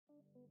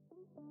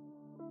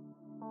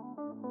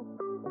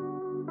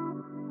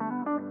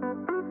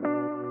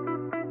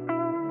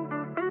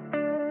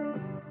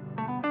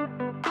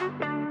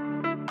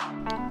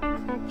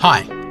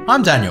Hi,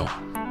 I'm Daniel,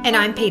 And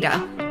I'm Peter,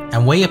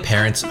 and we are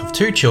parents of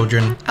two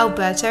children.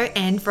 Alberto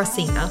and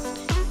Rosina.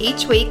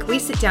 Each week we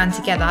sit down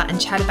together and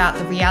chat about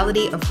the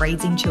reality of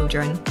raising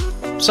children.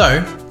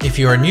 So, if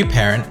you're a new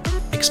parent,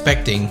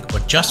 expecting, or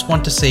just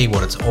want to see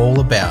what it's all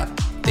about,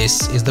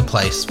 this is the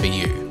place for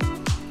you.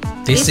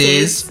 This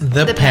is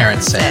the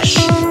Parent Sesh.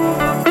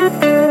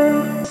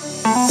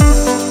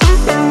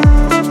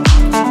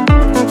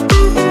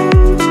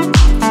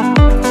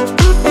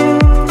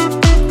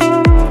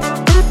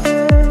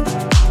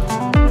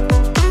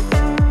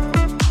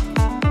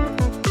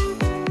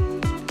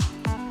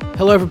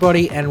 Hello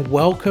everybody and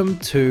welcome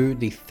to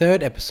the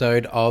third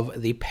episode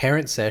of the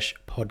Parent Sesh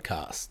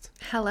podcast.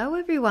 Hello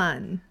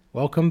everyone.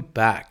 Welcome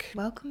back.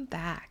 Welcome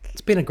back.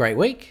 It's been a great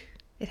week.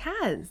 It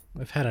has.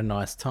 We've had a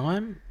nice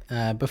time.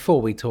 Before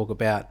we talk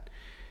about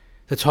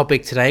the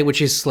topic today,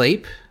 which is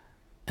sleep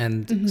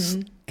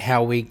and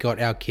how we got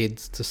our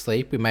kids to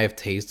sleep, we may have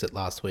teased it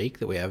last week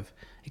that we have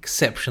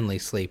exceptionally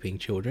sleeping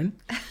children.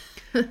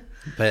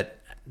 But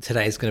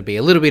today is going to be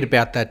a little bit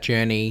about that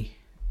journey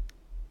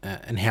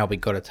and how we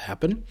got it to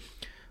happen.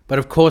 But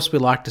of course, we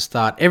like to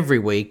start every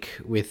week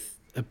with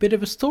a bit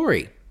of a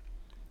story.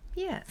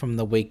 Yeah. From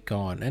the week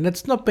gone. And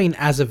it's not been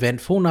as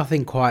eventful,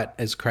 nothing quite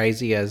as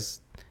crazy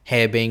as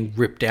hair being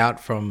ripped out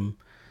from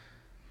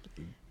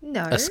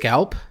a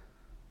scalp.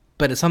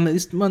 But it's something,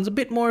 this one's a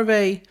bit more of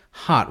a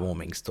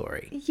heartwarming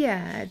story.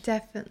 Yeah,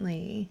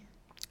 definitely.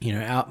 You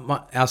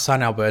know, our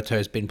son Alberto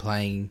has been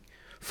playing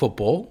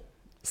football.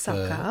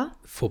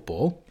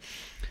 Football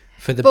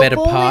for the better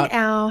Football part. in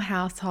our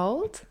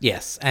household.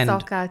 Yes. And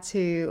soccer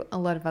to a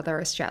lot of other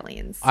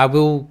Australians. I'm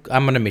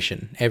on a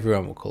mission.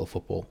 Everyone will call it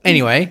football.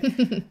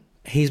 Anyway,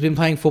 he's been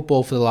playing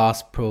football for the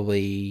last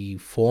probably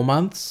 4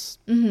 months,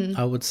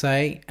 I would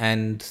say.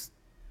 And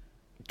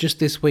just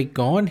this week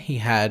gone, he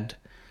had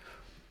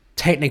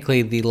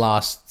technically the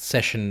last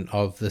session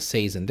of the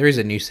season. There is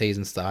a new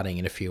season starting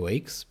in a few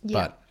weeks,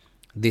 but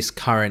this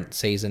current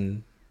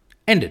season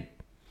ended.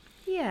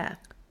 Yeah.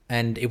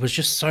 And it was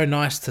just so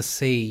nice to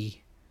see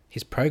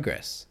his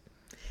progress.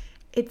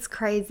 It's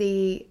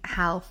crazy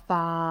how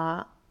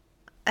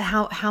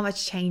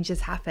much change has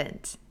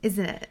happened,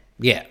 isn't it?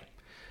 Yeah.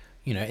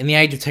 You know, in the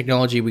age of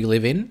technology we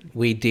live in,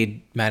 we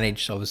did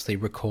manage to obviously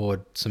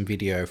record some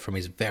video from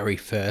his very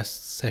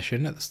first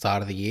session at the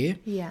start of the year.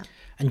 Yeah.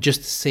 And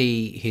just to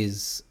see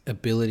his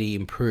ability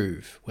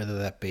improve, whether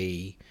that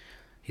be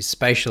his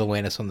spatial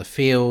awareness on the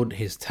field,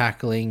 his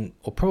tackling,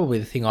 or probably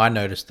the thing I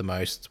noticed the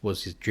most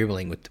was his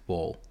dribbling with the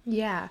ball.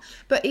 Yeah.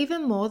 But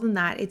even more than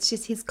that, it's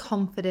just his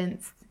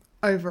confidence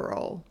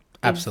overall.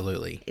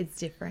 Absolutely. It's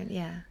different,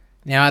 yeah.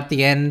 Now, at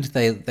the end,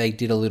 they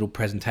did a little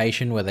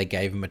presentation where they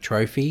gave him a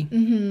trophy.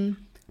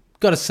 Mm-hmm.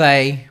 Got to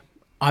say,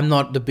 I'm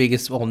not the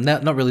biggest, well,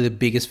 not really the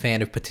biggest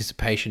fan of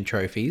participation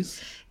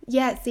trophies.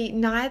 Yeah, see,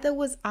 neither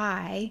was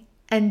I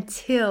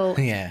until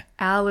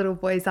our little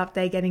boy's up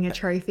there getting a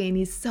trophy and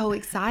he's so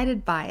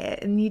excited by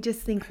it. And you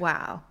just think,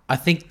 wow. I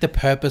think the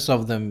purpose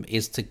of them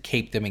is to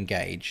keep them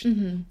engaged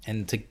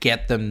and to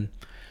get them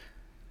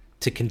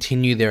to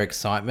continue their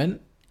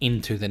excitement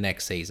into the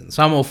next season.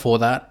 So I'm all for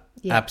that.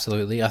 Yeah.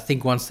 Absolutely. I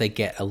think once they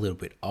get a little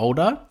bit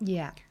older,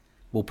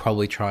 we'll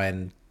probably try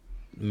and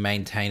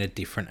maintain a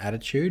different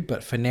attitude.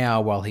 But for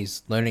now, while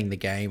he's learning the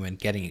game and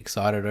getting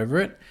excited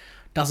over it,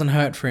 doesn't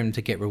hurt for him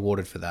to get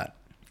rewarded for that.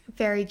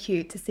 Very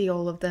cute to see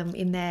all of them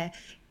in their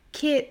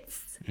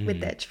kits with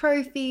their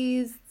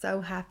trophies.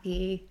 So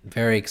happy.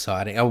 Very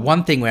exciting.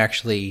 One thing we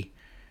actually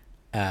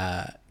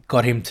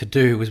got him to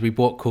do was we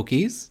bought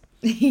cookies.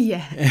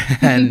 Yeah.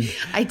 And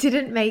I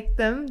didn't make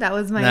them. That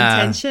was my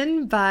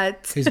intention,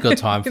 but who's got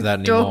time for that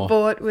anymore? Dog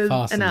bought was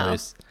Fast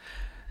enough.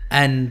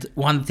 And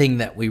one thing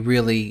that we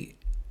really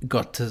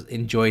got to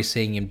enjoy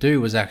seeing him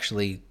do was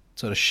actually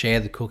sort of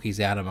share the cookies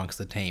out amongst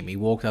the team. He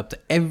walked up to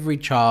every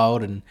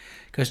child and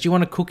goes, "Do you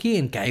want a cookie?"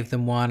 and gave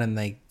them one, and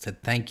they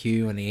said thank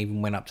you, and he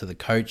even went up to the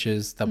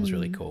coaches. That was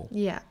really cool.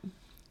 Yeah.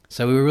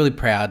 So we were really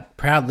proud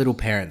little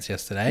parents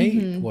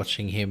yesterday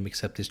watching him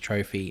accept his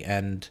trophy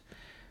and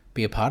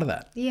be a part of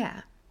that.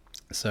 Yeah.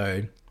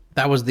 So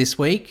that was this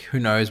week. Who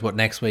knows what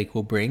next week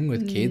will bring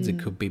with kids? It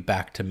could be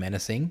back to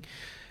menacing.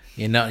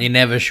 You're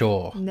never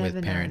sure with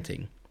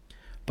parenting.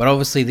 But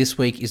obviously this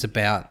week is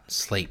about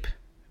sleep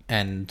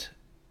and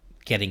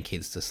getting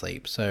kids to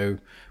sleep. So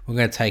we're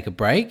going to take a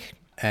break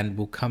and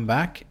we'll come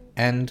back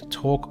and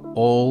talk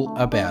all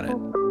about it.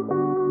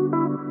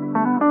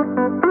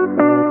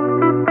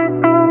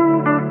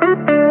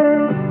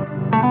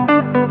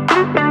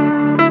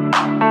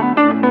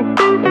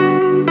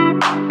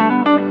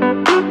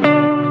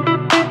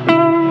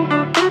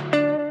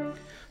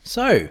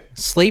 So,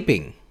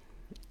 sleeping.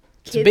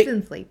 Kids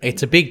and sleeping.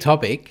 It's a big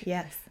topic.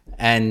 Yes.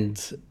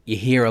 And you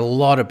hear a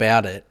lot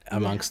about it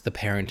amongst the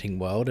parenting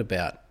world,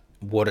 about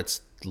what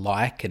it's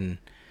like and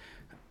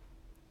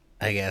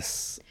I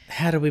guess,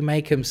 how do we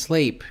make them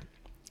sleep?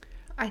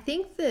 I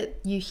think that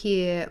you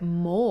hear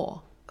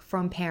more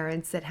from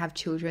parents that have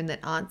children that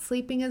aren't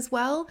sleeping as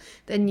well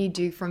than you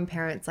do from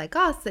parents like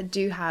us that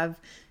do have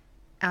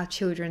our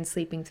children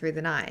sleeping through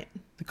the night.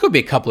 There could be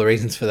a couple of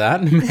reasons for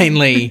that.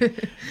 Mainly,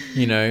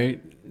 you know,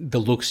 the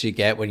looks you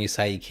get when you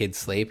say your kids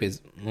sleep is,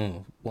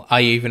 well,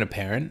 are you even a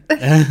parent?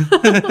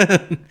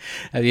 Have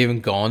you even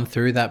gone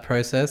through that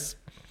process?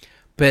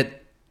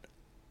 But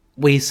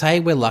we say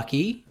we're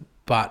lucky,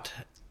 but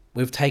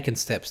we've taken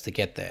steps to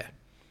get there.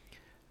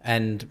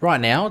 And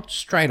right now,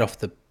 straight off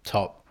the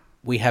top,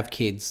 we have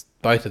kids,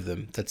 both of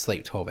them, that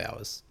sleep 12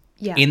 hours.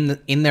 Yeah.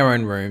 In their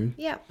own room.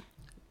 Yeah.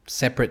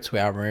 Separate to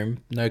our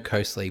room. No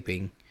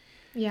co-sleeping.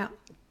 Yeah.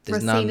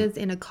 There's Rosina's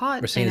in a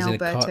cot and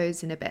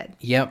Alberto's in a bed.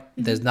 Yep.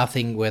 Mm-hmm. There's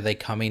nothing where they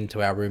come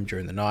into our room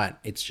during the night.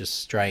 It's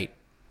just straight,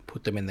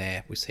 put them in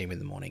there, we see them in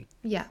the morning.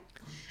 Yeah.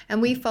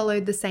 And we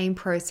followed the same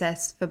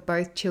process for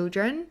both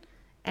children,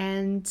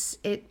 and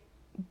it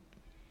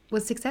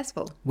was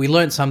successful. We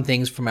learned some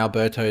things from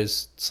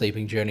Alberto's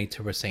sleeping journey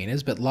to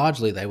Rosina's, but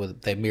largely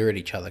they mirrored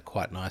each other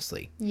quite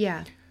nicely.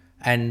 Yeah.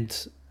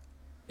 And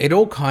it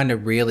all kind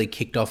of really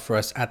kicked off for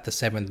us at the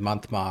 7th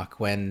month mark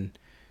when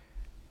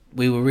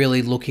we were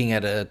really looking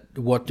at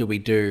what do we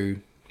do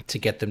to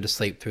get them to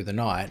sleep through the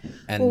night,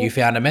 and you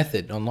found a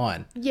method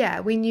online. Yeah,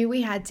 we knew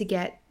we had to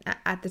get,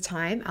 at the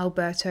time,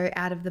 Alberto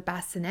out of the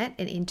bassinet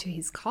and into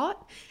his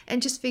cot,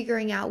 and just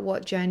figuring out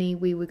what journey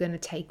we were going to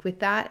take with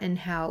that and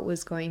how it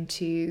was going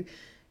to,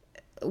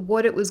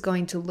 what it was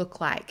going to look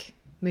like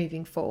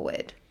moving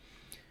forward.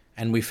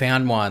 And we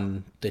found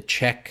one, the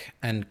check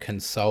and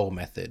console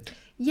method.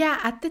 Yeah,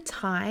 at the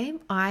time,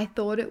 I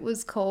thought it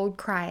was called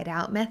cry it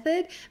out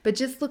method, but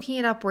just looking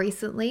it up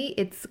recently,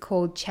 it's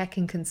called check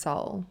and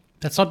console.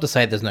 That's not to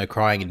say there's no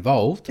crying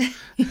involved.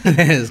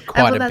 There's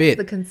quite a bit. That's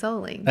the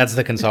consoling. That's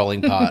the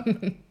consoling part.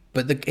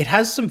 But it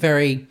has some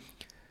very,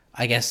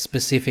 I guess,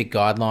 specific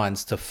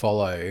guidelines to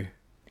follow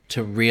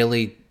to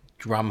really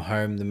drum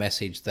home the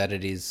message that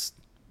it is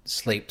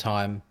sleep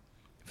time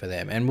for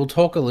them. And we'll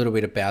talk a little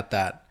bit about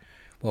that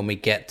when we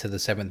get to the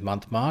 7th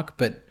month mark.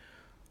 But,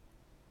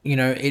 you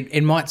know,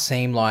 it might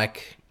seem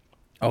like,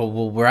 oh,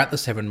 well, we're at the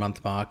 7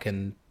 month mark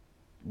and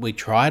we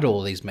tried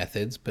all these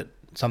methods, but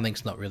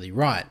something's not really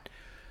right.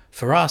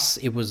 For us,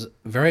 it was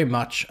very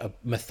much a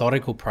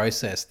methodical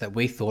process that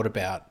we thought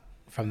about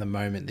from the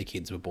moment the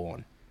kids were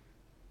born.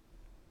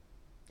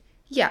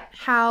 Yeah,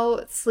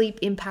 how sleep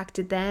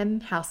impacted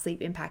them, how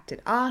sleep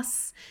impacted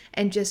us,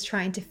 and just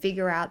trying to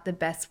figure out the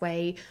best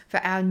way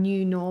for our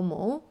new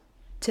normal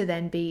to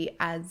then be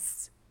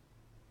as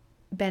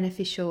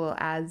beneficial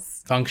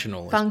as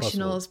functional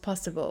as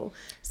possible.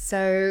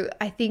 So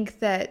I think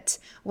that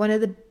one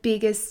of the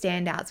biggest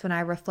standouts when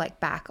I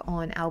reflect back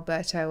on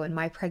Alberto and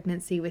my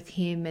pregnancy with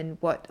him and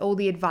what all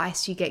the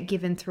advice you get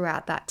given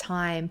throughout that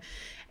time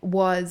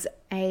was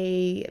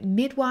a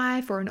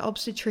midwife or an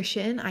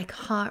obstetrician, I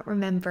can't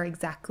remember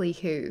exactly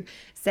who,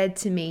 said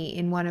to me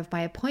in one of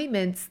my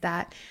appointments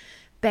that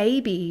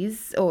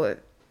babies or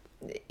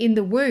in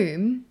the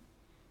womb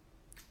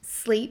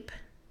sleep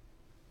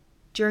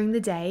during the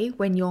day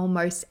when you're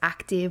most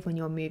active, when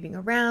you're moving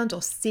around or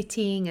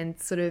sitting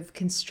and sort of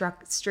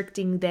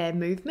constricting their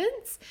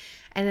movements.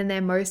 And then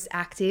they're most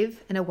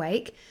active and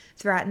awake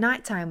throughout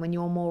nighttime when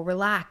you're more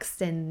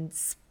relaxed and,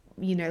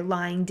 you know,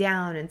 lying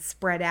down and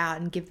spread out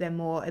and give them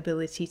more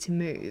ability to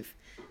move.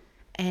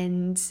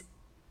 And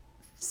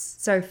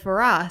so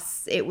for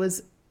us, it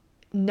was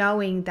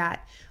knowing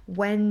that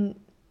when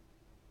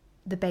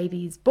the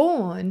baby is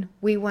born,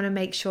 we want to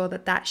make sure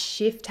that that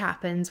shift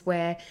happens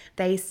where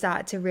they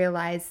start to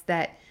realize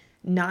that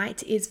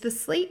night is for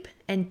sleep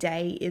and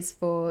day is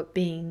for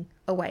being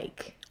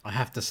awake. I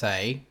have to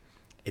say,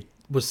 it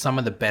was some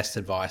of the best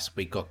advice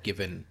we got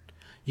given.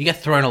 You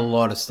get thrown a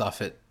lot of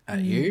stuff at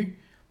you,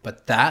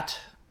 but that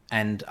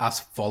and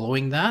us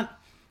following that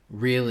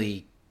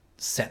really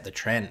set the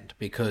trend,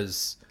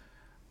 because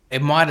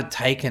it might have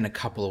taken a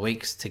couple of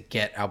weeks to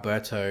get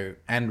Alberto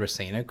and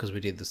Rosina, because we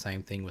did the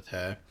same thing with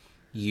her,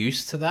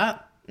 used to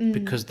that,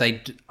 because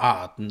they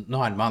are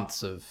 9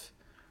 months of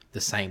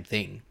the same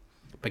thing.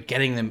 But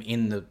getting them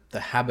in the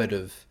habit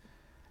of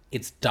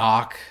it's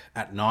dark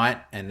at night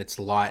and it's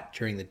light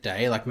during the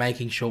day, like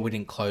making sure we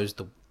didn't close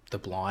the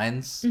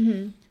blinds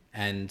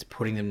and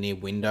putting them near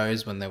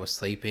windows when they were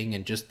sleeping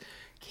and just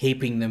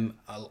keeping them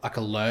like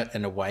alert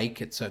and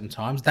awake at certain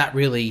times, that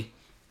really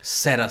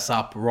set us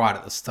up right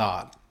at the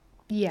start.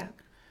 Yeah.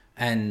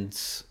 And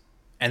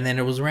then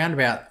it was around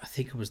about, I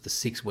think it was the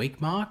 6-week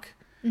mark,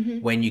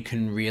 when you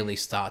can really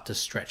start to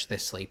stretch their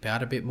sleep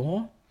out a bit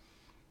more.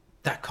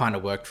 That kind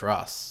of worked for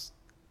us.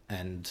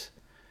 And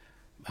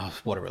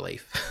what a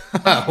relief.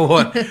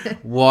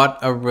 what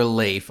a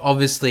relief.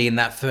 Obviously, in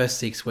that first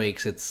 6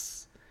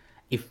 weeks,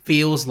 it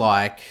feels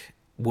like,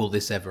 will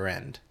this ever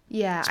end?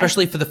 Yeah.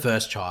 Especially for the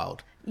first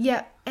child.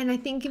 Yeah. And I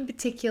think in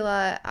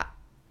particular,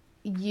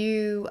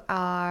 you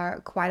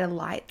are quite a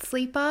light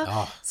sleeper.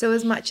 Oh. So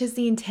as much as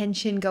the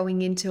intention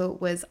going into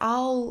it was,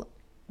 I'm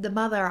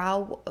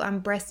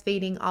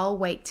breastfeeding, I'll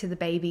wake to the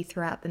baby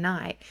throughout the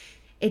night.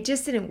 It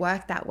just didn't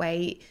work that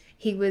way.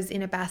 He was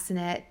in a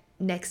bassinet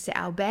next to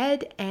our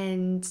bed,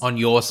 and On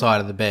your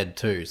side of the bed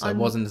too. So it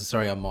wasn't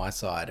necessarily on my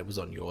side. It was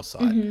on your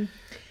side.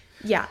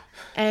 yeah,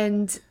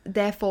 and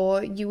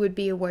therefore you would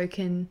be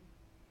awoken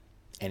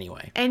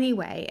Anyway.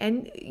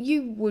 and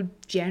you would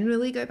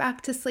generally go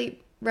back to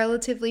sleep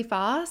relatively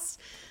fast,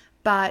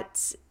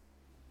 but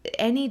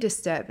any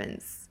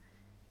disturbance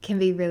can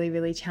be really,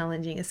 really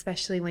challenging,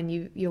 especially when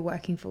you're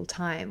working full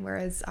time,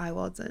 whereas I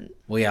wasn't.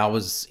 Well, yeah, I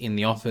was in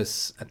the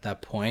office at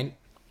that point,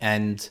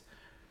 and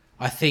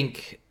I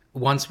think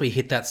once we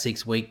hit that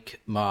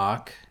 6-week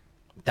mark,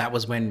 that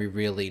was when we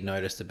really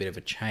noticed a bit of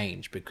a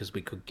change because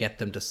we could get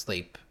them to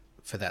sleep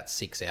for that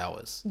 6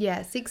 hours.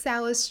 Yeah, 6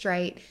 hours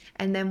straight,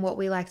 and then what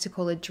we like to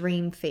call a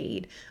dream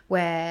feed,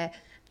 where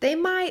they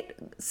might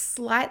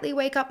slightly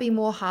wake up, be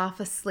more half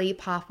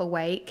asleep, half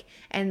awake,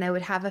 and they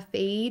would have a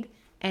feed,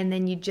 and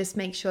then you just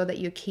make sure that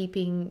you're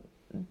keeping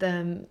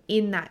them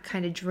in that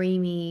kind of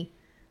dreamy,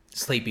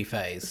 Sleepy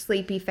phase.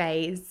 sleepy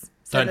phase.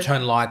 Don't that-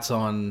 turn lights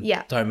on.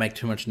 Yeah. Don't make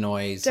too much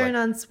noise. Don't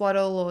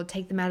unswaddle or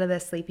take them out of their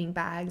sleeping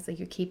bags. Like,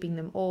 you're keeping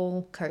them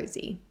all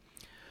cozy.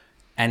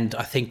 And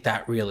I think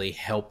that really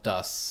helped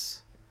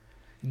us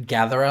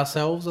gather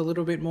ourselves a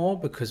little bit more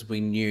because we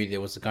knew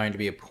there was going to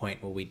be a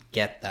point where we'd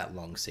get that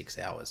long 6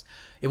 hours.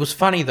 It was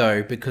funny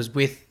though, because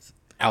with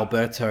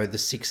Alberto, the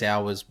 6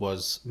 hours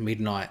was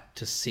midnight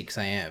to 6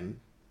 a.m.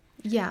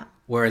 Yeah.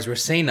 Whereas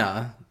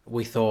Racina,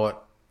 we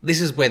thought,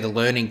 this is where the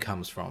learning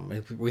comes from.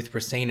 With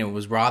Racina, it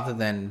was rather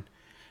than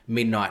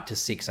midnight to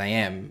 6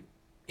 a.m.,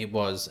 it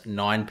was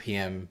 9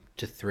 p.m.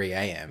 to 3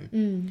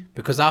 a.m.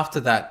 Because after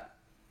that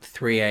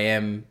 3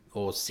 a.m.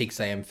 or 6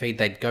 a.m. feed,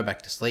 they'd go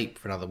back to sleep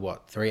for another,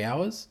 3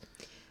 hours?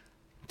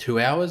 2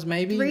 hours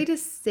maybe? 3 to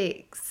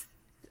 6.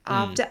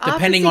 After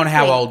Depending 6 on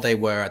how weeks. old they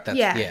were at that.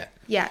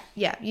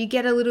 Yeah. You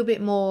get a little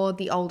bit more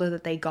the older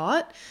that they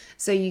got.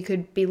 So you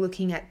could be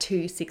looking at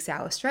 2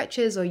 6-hour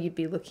stretches, or you'd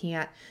be looking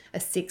at a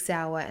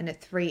 6-hour and a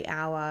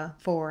 3-hour,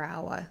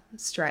 4-hour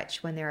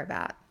stretch when they're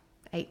about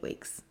 8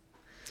 weeks,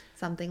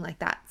 something like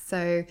that.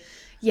 So,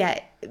 yeah,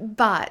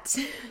 but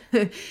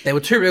There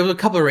were a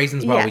couple of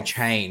reasons why we Yes.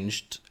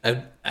 changed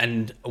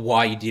and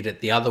why you did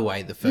it the other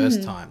way the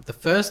first time. The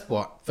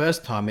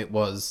first time it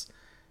was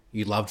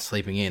you loved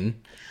sleeping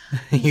in.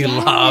 You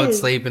loved Yes.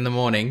 sleep in the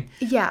morning.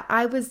 yeah,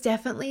 I was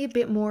definitely a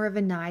bit more of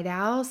a night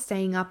owl,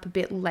 staying up a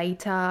bit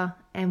later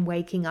and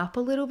waking up a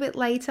little bit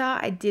later.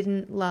 I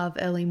didn't love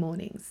early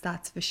mornings,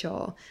 that's for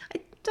sure.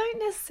 I don't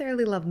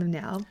necessarily love them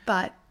now,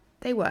 but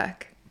they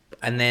work.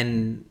 And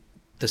then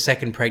the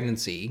second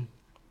pregnancy,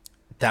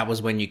 that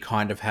was when you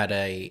kind of had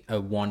a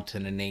want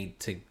and a need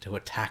to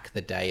attack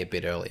the day a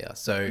bit earlier.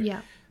 So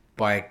Yeah.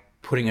 by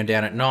putting her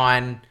down at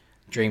 9,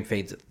 dream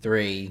feeds at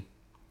 3,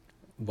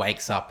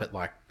 wakes up at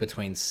like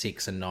between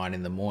 6 and 9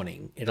 in the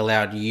morning, it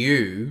allowed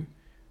you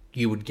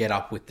would get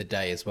up with the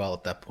day as well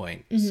at that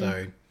point.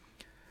 So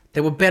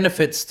there were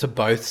benefits to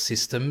both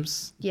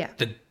systems. Yeah.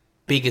 The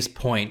biggest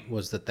point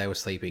was that they were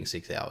sleeping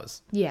 6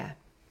 hours. Yeah.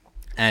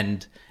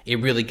 And it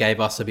really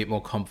gave us a bit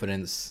more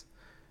confidence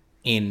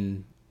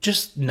in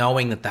just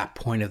knowing that that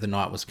point of the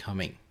night was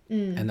coming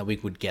and that we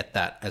would get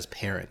that as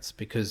parents.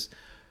 Because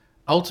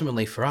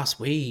ultimately for us,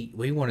 we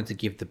wanted to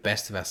give the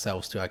best of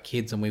ourselves to our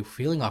kids, and we were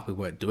feeling like we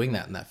weren't doing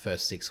that in that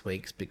first 6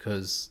 weeks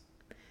because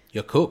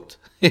you're cooked.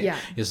 Yeah.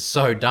 You're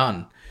so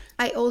done.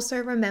 I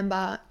also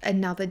remember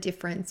another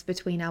difference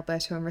between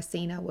Alberto and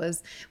Racina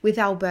was with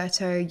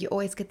Alberto, you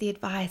always get the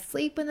advice,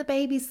 sleep when the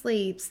baby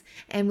sleeps.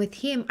 And with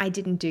him, I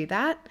didn't do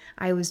that.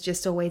 I was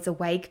just always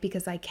awake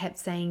because I kept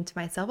saying to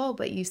myself, oh,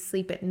 but you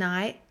sleep at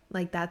night.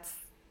 Like, that's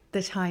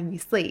the time you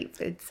sleep.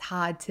 It's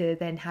hard to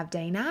then have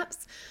day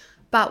naps.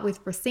 But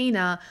with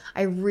Racina,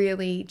 I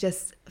really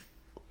just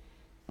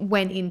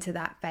went into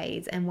that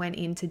phase and went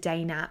into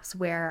day naps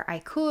where I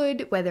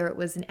could, whether it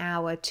was an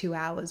hour, 2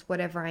 hours,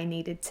 whatever I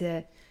needed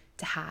to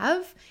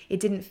have. It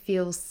didn't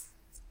feel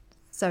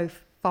so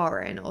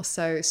foreign or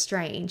so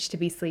strange to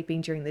be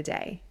sleeping during the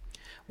day.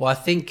 Well, I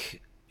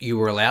think you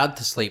were allowed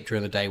to sleep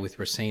during the day with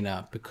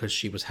Racina because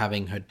she was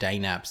having her day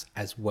naps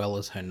as well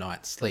as her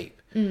night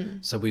sleep.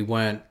 So we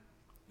weren't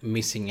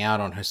missing out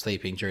on her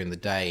sleeping during the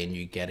day and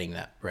you getting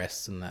that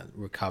rest and that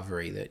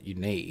recovery that you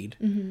need.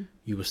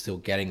 You were still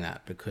getting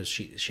that because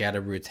she had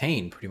a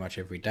routine pretty much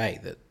every day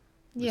that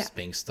was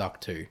being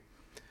stuck to.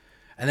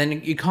 And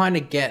then you kind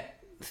of get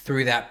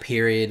through that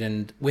period,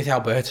 and with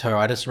Alberto,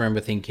 I just remember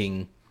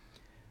thinking,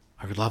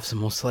 I would love some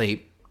more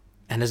sleep.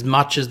 And as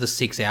much as the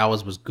 6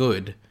 hours was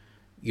good,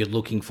 you're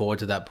looking forward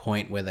to that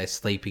point where they're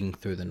sleeping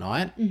through the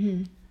night.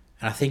 And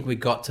I think we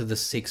got to the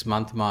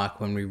 6-month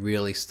mark when we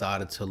really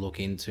started to look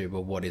into,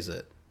 well, what is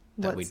it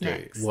that we do?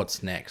 Next?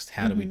 What's next?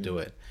 How do we do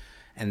it?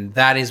 And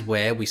that is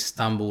where we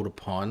stumbled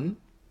upon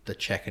the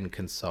check and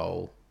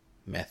console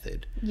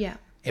method. Yeah.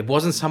 It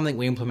wasn't something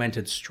we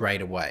implemented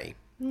straight away.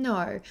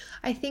 No,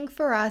 I think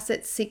for us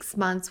at 6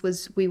 months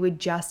we were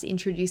just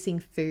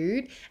introducing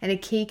food, and a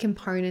key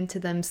component to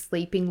them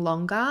sleeping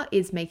longer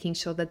is making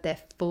sure that they're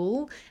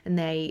full and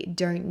they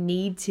don't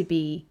need to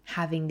be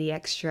having the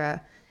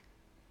extra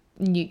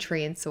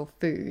nutrients or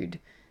food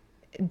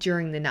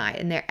during the night,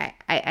 and they're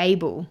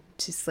able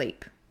to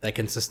sleep they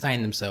can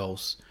sustain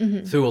themselves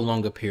through a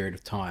longer period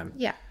of time.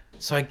 Yeah.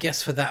 So I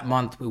guess for that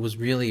month, it was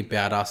really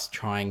about us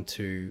trying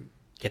to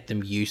get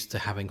them used to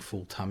having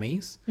full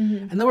tummies.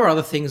 And there were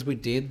other things we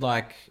did,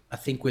 like I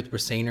think with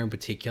Rosina in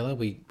particular,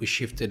 we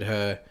shifted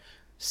her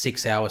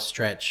 6-hour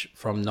stretch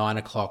from 9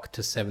 o'clock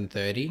to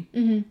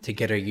 7:30 to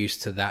get her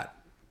used to that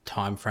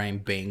time frame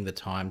being the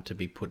time to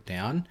be put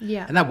down.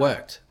 Yeah. And that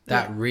worked.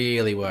 That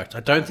really worked.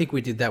 I don't think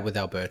we did that with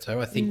Alberto.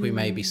 I think we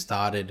maybe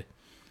started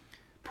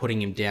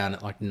putting him down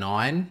at like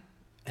 9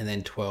 and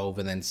then 12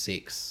 and then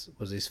 6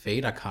 was his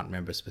feed. I can't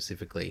remember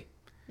specifically.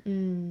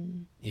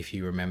 If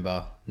you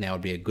remember, now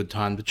would be a good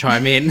time to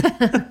chime in.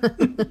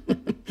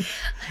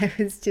 I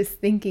was just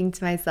thinking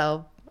to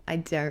myself, I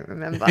don't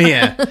remember.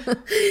 Yeah,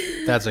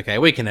 that's okay.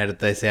 We can edit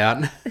this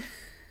out.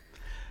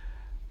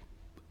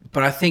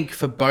 But I think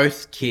for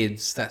both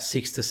kids, that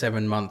 6 to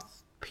 7 month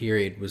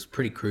period was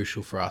pretty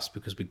crucial for us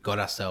because we got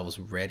ourselves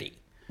ready.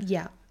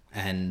 Yeah.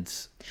 And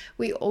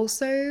We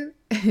also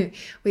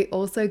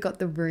got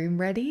the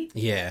room ready.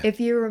 yeah, If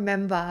you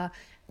remember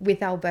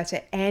with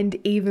Alberta and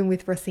even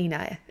with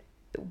Rosina,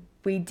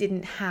 we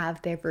didn't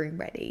have their room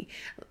ready.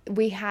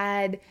 We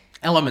had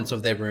elements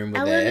of their room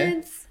were there.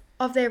 elements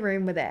of their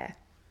room were there,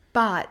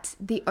 but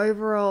the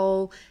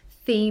overall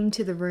theme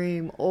to the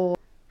room or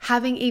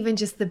having even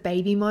just the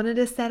baby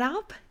monitor set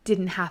up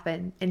didn't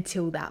happen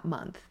until that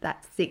month,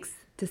 that 6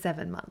 to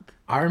 7 month.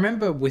 I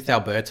remember with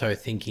Alberto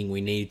thinking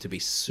we needed to be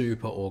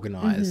super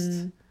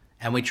organized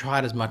and we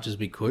tried as much as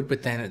we could,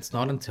 but then it's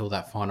not until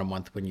that final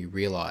month when you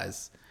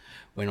realize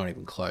we're not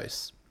even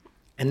close.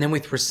 And then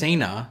with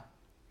Rosina,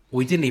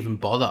 we didn't even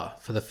bother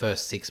for the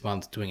first 6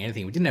 months doing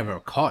anything. We didn't have a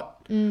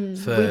cot for we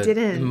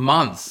didn't.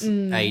 months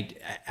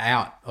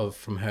out of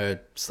from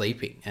her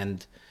sleeping.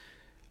 And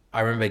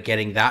I remember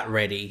getting that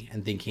ready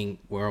and thinking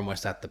we're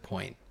almost at the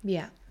point.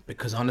 Yeah.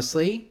 Because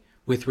honestly,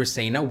 with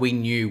Rosina, we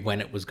knew when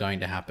it was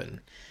going to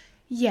happen,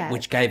 Yeah.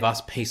 which gave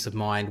us peace of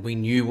mind. We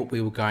knew what we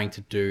were going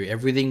to do.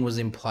 Everything was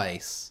in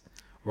place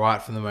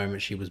right from the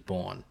moment she was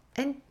born.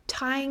 And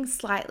tying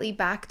slightly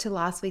back to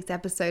last week's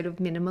episode of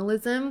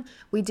minimalism,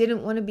 we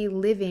didn't want to be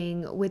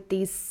living with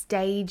these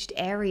staged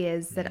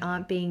areas that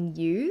aren't being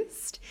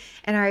used.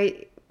 And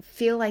I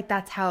feel like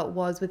that's how it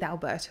was with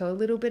Alberto a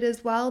little bit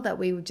as well, that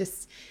we were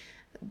just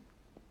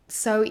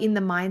so in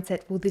the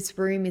mindset, well, this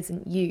room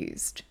isn't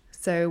used,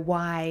 so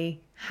why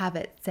have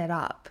it set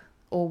up?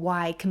 Or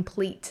why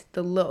complete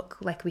the look?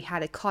 Like we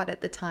had a cot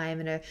at the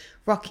time and a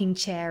rocking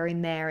chair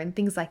in there and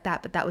things like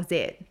that, but that was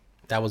it.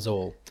 That was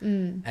all.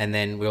 And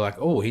then we were like,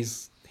 oh,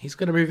 he's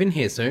going to move in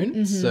here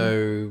soon.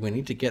 So we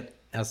need to get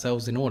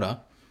ourselves in order.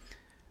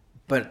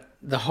 But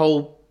the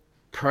whole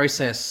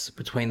process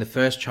between the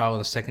first child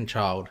and the second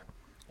child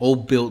all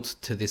built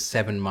to this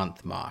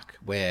 7-month mark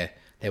where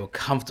they were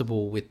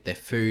comfortable with their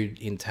food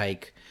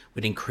intake.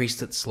 We'd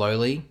increased it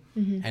slowly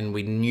and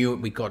we knew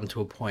we'd gotten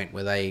to a point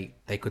where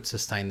they could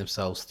sustain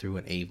themselves through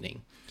an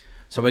evening.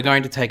 So we're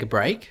going to take a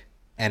break.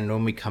 And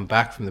when we come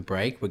back from the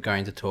break, we're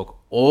going to talk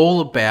all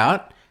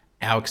about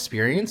our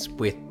experience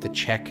with the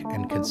check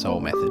and console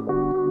method.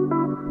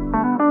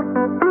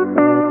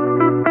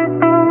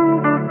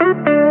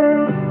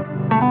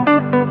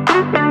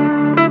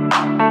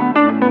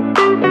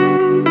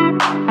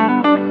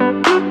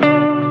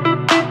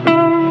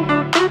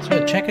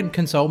 So check and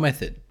console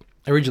method.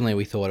 Originally,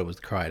 we thought it was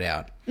cry it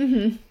out.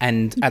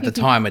 And at the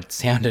time, it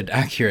sounded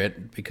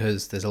accurate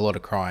because there's a lot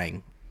of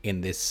crying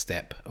in this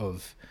step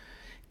of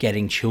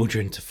getting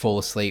children to fall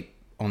asleep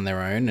on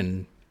their own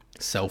and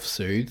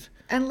self-soothe.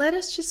 And let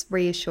us just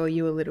reassure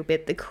you a little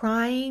bit. The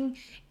crying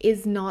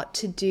is not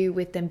to do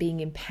with them being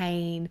in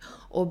pain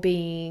or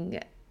being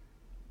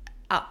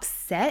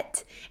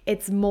upset.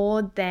 It's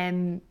more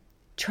them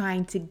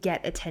trying to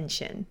get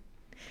attention.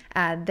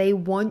 They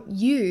want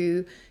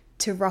you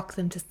to rock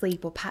them to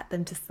sleep or pat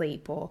them to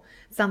sleep or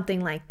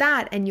something like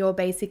that. And you're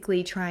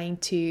basically trying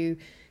to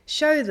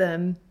show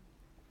them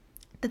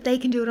that they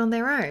can do it on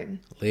their own.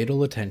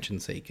 Little attention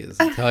seekers,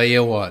 I tell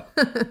you what.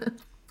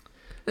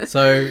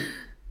 So,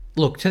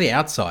 look, to the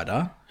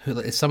outsider,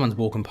 if someone's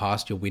walking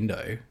past your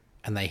window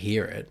and they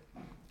hear it,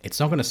 it's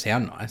not going to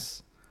sound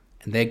nice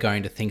and they're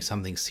going to think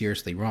something's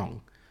seriously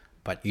wrong.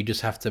 But you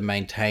just have to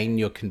maintain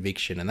your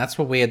conviction. And that's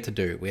what we had to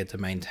do. We had to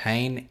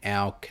maintain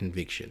our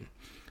conviction.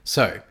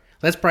 So,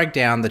 let's break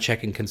down the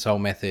check and console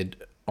method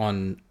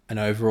on an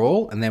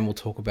overall, and then we'll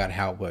talk about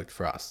how it worked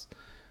for us.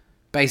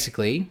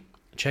 Basically,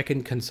 check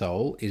and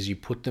console is you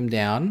put them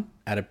down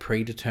at a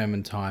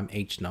predetermined time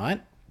each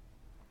night,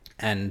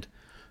 and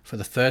for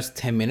the first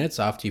 10 minutes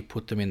after you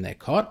put them in their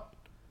cot,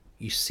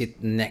 you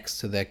sit next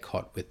to their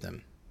cot with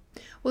them.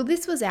 Well,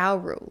 this was our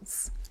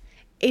rules.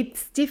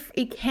 It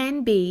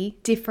can be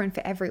different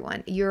for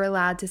everyone. You're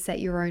allowed to set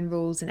your own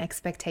rules and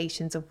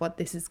expectations of what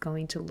this is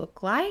going to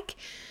look like.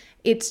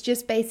 It's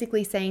just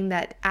basically saying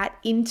that at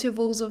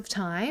intervals of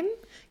time,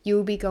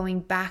 you'll be going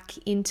back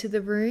into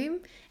the room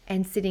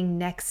and sitting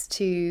next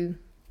to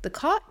the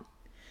cot,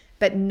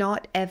 but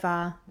not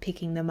ever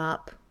picking them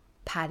up,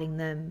 patting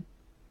them,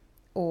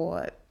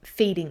 or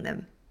feeding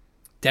them.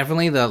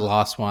 Definitely the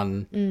last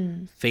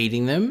one,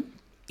 feeding them,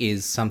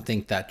 is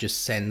something that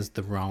just sends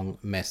the wrong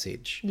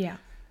message. Yeah.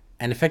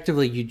 And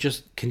effectively, you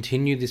just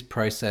continue this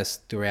process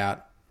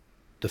throughout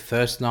the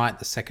first night,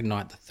 the second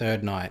night, the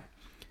third night.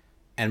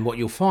 And what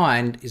you'll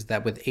find is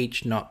that with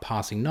each not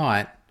passing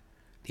night,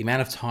 the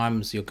amount of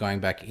times you're going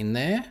back in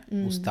there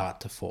will start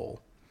to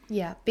fall.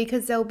 Yeah,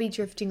 because they'll be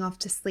drifting off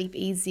to sleep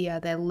easier.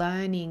 They're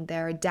learning,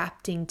 they're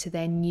adapting to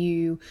their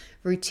new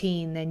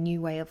routine, their new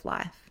way of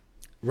life.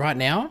 Right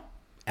now,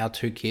 our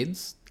 2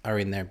 kids are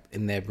in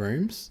their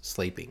rooms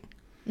sleeping.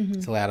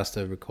 It's allowed us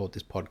to record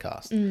this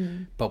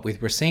podcast. But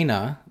with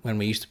Rosina, when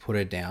we used to put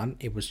her down,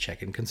 it was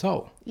check and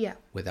console. Yeah.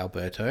 With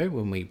Alberto,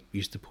 when we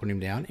used to put him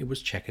down, it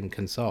was check and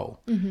console.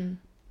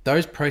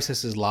 Those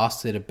processes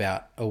lasted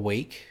about a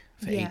week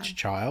for each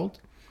child.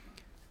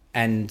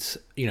 And,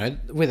 you know,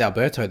 with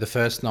Alberto, the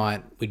first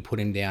night we'd put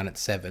him down at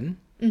 7.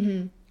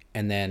 And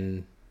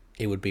then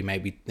it would be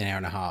maybe an hour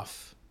and a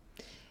half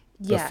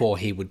before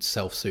he would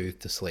self-soothe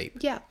to sleep.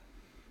 Yeah.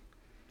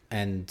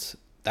 And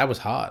that was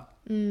hard.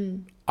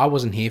 I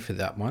wasn't here for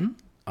that one.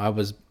 I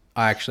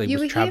actually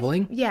was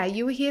traveling.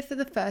 You were here for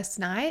the first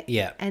night.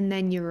 Yeah. And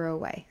then you were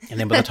away. And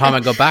then by the time I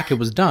got back, it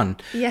was done.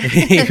 Yeah.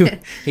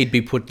 He'd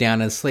be put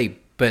down and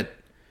sleep. But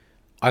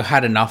I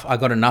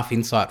got enough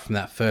insight from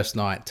that first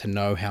night to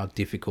know how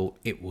difficult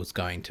it was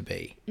going to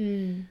be.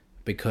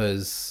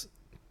 Because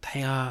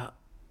they are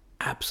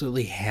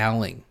absolutely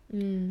howling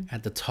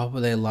at the top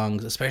of their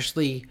lungs,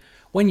 especially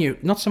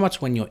not so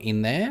much when you're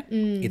in there,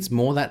 it's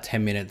more that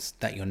 10 minutes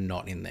that you're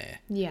not in there.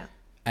 Yeah.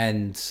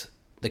 And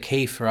the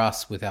key for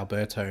us with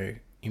Alberto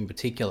in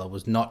particular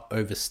was not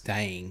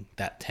overstaying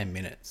that 10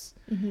 minutes.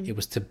 It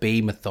was to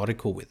be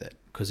methodical with it.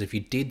 Because if you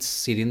did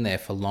sit in there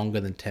for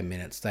longer than 10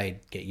 minutes, they'd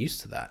get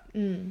used to that.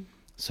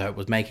 So it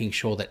was making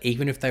sure that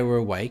even if they were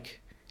awake,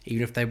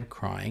 even if they were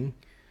crying,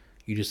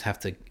 you just have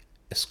to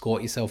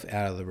escort yourself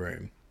out of the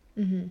room.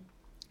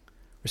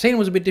 Rosina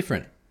was a bit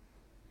different.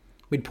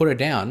 We'd put her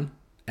down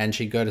and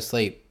she'd go to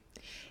sleep.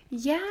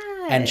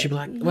 Yeah. And she'd be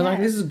like, we're like,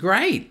 this is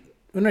great.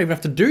 We don't even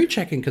have to do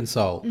check and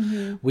console.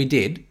 We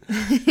did.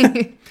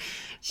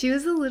 She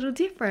was a little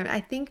different. I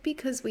think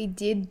because we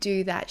did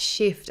do that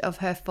shift of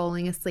her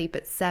falling asleep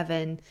at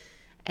 7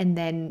 and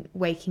then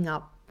waking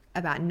up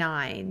about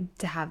 9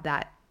 to have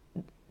that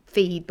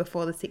feed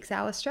before the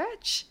 6-hour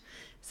stretch.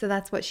 So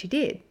that's what she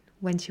did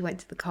when she went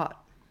to the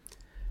cot.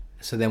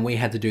 So then we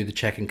had to do the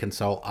check and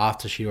console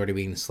after she'd already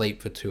been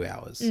asleep for 2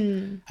 hours.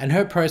 And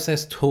her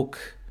process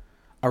took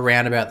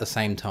around about the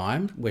same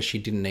time where she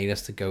didn't need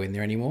us to go in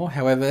there anymore.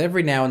 However,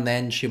 every now and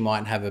then she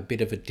might have a bit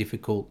of a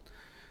difficult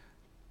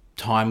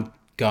time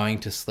going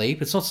to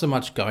sleep. It's not so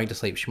much going to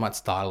sleep. She might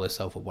startle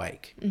herself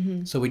awake.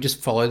 So we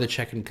just follow the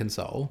check and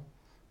console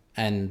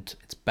and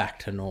it's back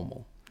to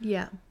normal.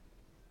 Yeah.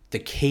 The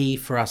key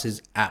for us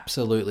is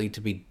absolutely to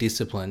be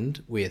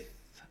disciplined with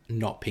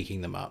not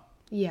picking them up.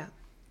 Yeah.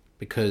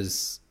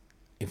 Because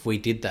if we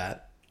did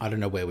that, I don't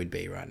know where we'd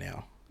be right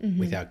now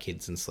with our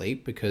kids and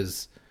sleep,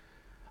 because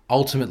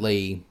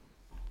ultimately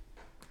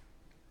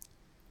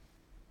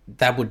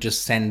that would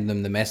just send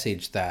them the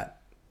message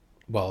that,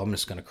 well, I'm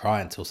just going to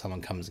cry until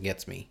someone comes and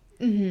gets me.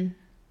 And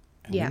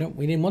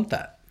we didn't want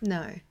that.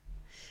 No.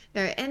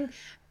 And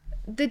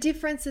the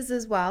differences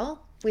as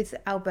well with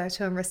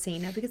Alberto and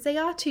Rosina, because they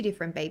are 2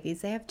 different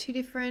babies. They have 2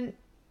 different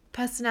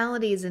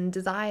personalities and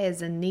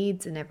desires and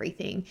needs and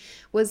everything,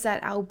 was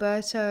that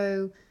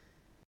Alberto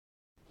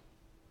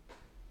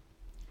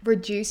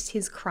reduced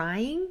his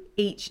crying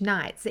each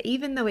night. So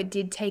even though it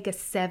did take a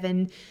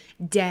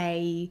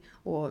 7-day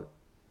or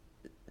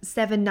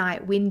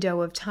 7-night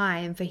window of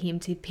time for him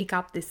to pick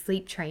up this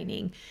sleep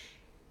training,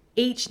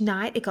 each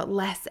night it got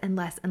less and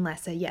less and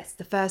less. So yes,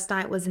 the first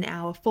night was an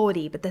hour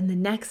 40, but then the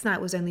next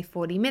night was only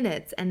 40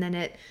 minutes, and then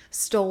it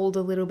stalled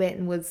a little bit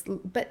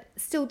but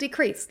still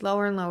decreased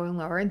lower and lower and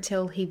lower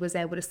until he was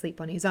able to sleep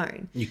on his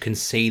own. You can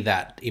see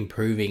that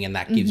improving, and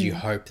that gives you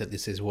hope that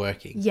this is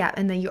working. Yeah,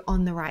 and then you're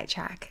on the right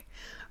track.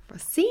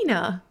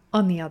 Rosina,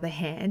 on the other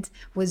hand,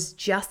 was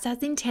just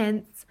as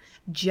intense,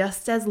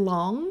 just as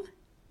long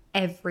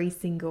every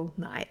single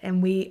night.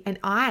 And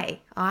I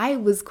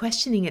was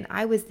questioning it.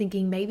 I was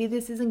thinking maybe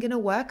this isn't going to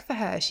work for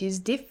her. She's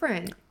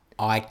different.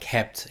 I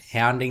kept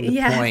hounding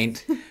the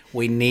point.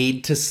 We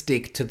need to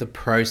stick to the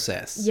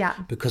process. Yeah.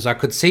 Because I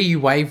could see you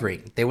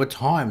wavering. There were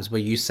times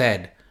where you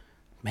said,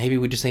 maybe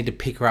we just need to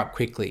pick her up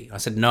quickly. I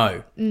said,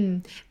 no.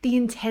 The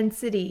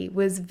intensity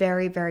was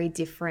very, very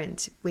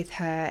different with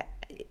her.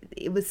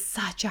 It was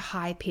such a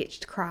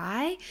high-pitched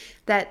cry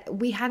that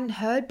we hadn't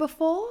heard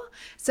before.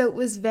 So it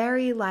was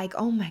very like,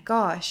 oh my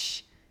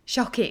gosh,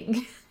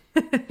 shocking.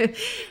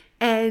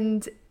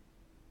 And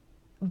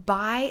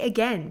by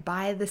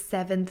the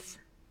 7th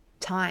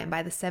time,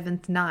 by the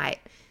 7th night,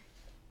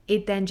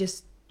 it then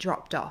just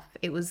dropped off.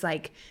 It was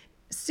like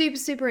super,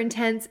 super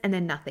intense and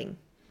then nothing.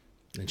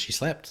 And she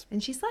slept.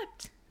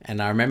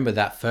 And I remember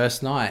that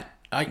first night.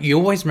 You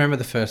always remember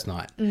the first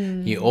night.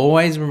 You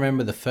always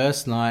remember the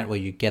first night where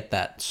you get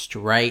that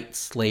straight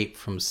sleep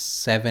from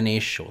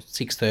 7-ish or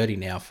 6:30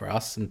 now for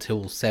us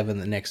until 7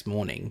 the next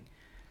morning.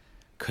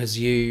 Because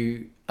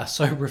you are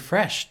so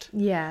refreshed.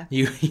 Yeah.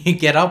 You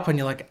get up and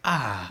you're like,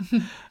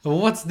 well,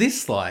 what's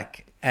this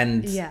like?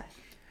 And Yeah.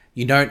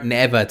 you don't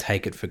never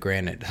take it for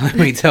granted. Let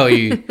me tell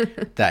you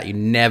that you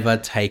never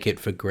take it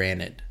for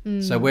granted.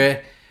 So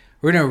we're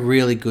in a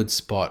really good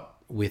spot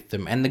with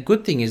them. And the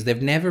good thing is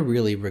they've never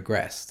really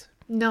regressed.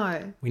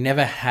 No. We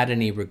never had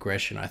any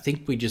regression. I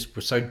think we just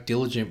were so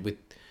diligent with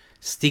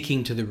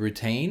sticking to the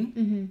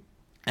routine.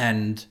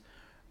 And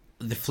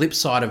the flip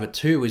side of it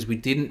too is we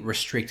didn't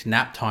restrict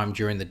nap time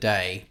during the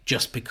day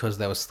just because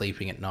they were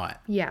sleeping at night.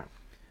 Yeah.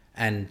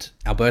 And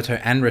Alberto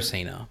and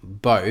Rosina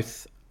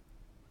both,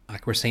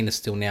 like Rosina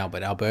still now,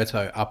 but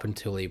Alberto up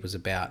until he was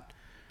about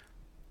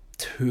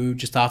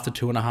just after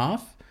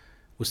 2.5,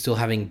 was still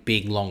having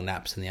big long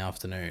naps in the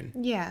afternoon.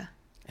 Yeah.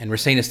 And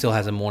Rosina still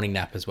has a morning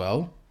nap as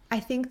well. I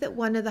think that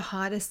one of the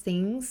hardest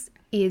things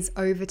is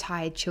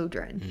overtired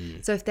children.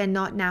 So if they're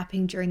not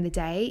napping during the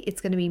day,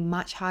 it's going to be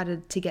much harder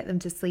to get them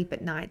to sleep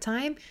at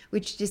nighttime,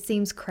 which just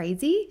seems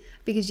crazy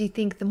because you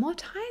think the more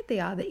tired they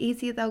are, the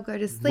easier they'll go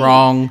to sleep.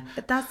 Wrong.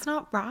 But that's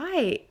not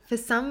right. For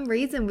some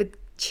reason with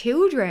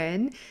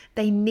children,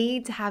 they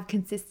need to have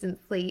consistent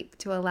sleep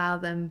to allow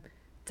them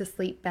to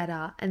sleep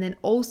better and then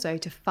also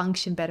to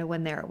function better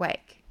when they're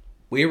awake.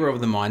 We were of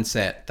the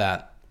mindset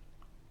that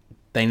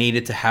they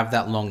needed to have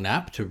that long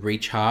nap to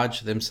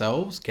recharge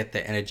themselves, get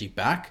their energy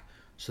back,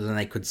 so then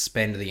they could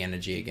spend the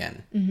energy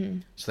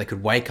again. So they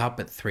could wake up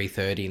at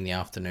 3:30 in the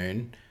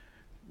afternoon,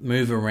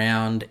 move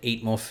around,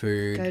 eat more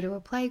food, Go to a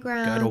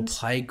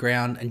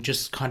playground. and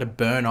just kind of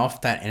burn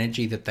off that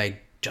energy that they'd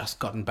just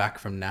gotten back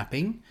from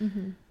napping.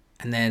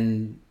 And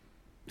then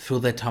fill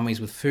their tummies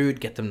with food,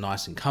 get them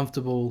nice and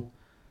comfortable,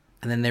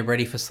 and then they're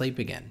ready for sleep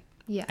again.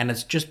 Yeah. And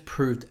it's just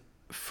proved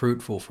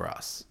fruitful for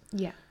us.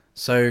 Yeah.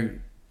 So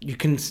you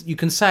can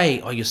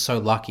say, oh, you're so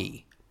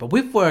lucky, but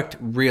we've worked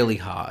really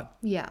hard.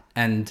 Yeah.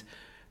 And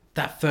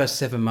that first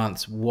 7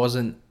 months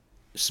wasn't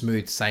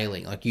smooth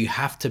sailing. Like, you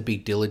have to be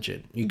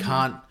diligent. You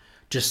can't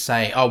just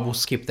say, oh, we'll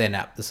skip their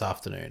nap this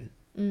afternoon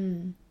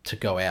to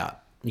go out.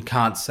 You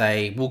can't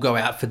say, we'll go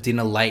out for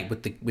dinner late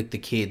with the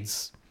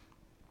kids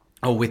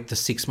or with the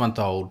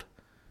 6-month-old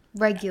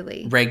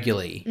Regularly.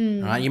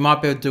 right? You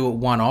might be able to do it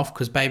one-off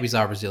because babies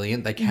are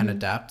resilient. They can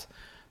adapt.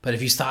 But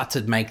if you start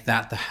to make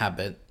that the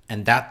habit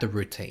and that the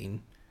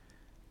routine,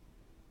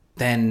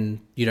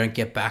 then you don't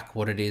get back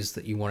what it is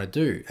that you want to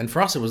do. And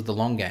for us, it was the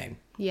long game.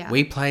 Yeah.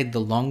 We played the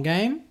long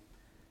game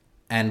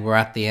and we're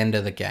at the end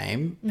of the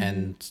game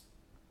and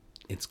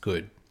it's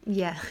good.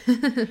 Yeah.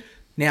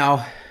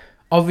 Now,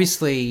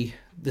 obviously,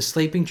 the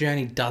sleeping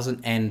journey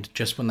doesn't end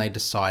just when they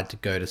decide to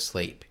go to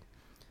sleep.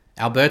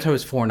 Alberto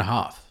is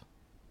 4.5.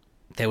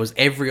 There was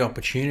every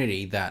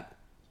opportunity that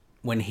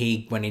when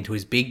he went into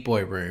his big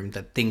boy room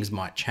that things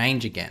might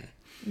change again.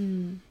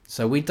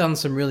 So we've done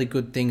some really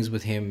good things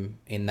with him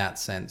in that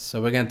sense.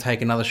 So we're going to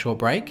take another short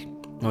break.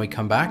 When we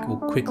come back,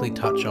 we'll quickly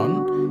touch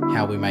on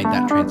how we made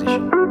that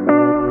transition.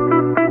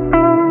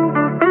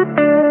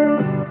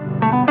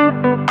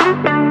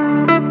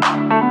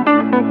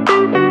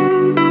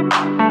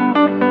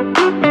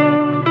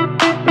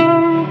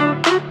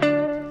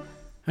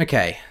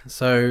 Okay,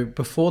 so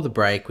before the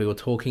break, we were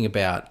talking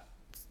about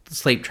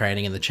sleep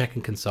training and the check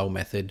and console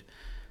method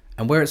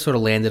and where it sort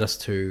of landed us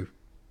to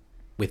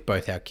with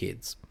both our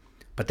kids.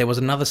 But there was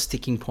another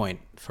sticking point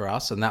for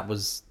us, and that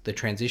was the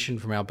transition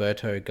from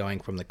Alberto going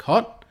from the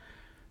cot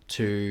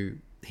to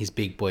his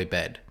big boy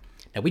bed.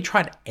 Now, we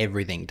tried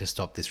everything to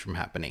stop this from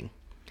happening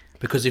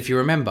because if you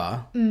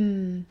remember,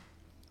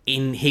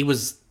 he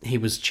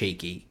was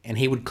cheeky and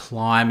he would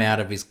climb out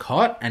of his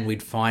cot and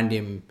we'd find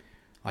him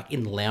like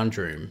in the lounge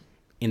room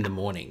in the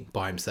morning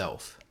by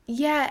himself.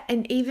 Yeah,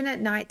 and even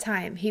at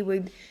nighttime, he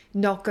would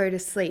not go to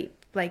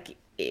sleep. Like,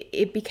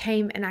 it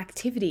became an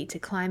activity to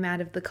climb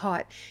out of the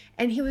cot.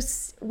 And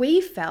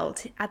we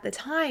felt at the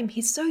time,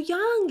 he's so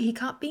young. He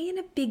can't be in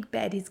a big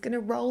bed. He's going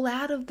to roll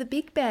out of the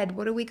big bed.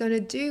 What are we going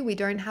to do? We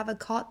don't have a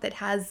cot that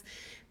has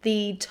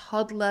the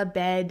toddler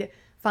bed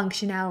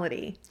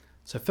functionality.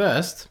 So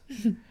first,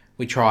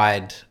 we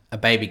tried a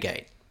baby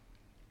gate.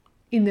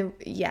 In the room.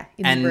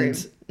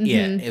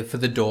 Yeah, for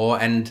the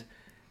door. And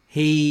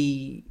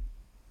he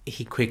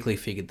quickly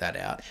figured that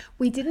out.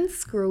 We didn't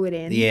screw it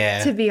in,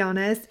 Yeah. to be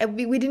honest. And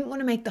we didn't want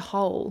to make the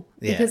hole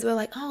because Yeah. we're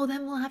like, oh,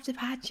 then we'll have to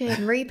patch it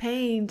and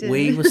repaint. And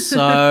We were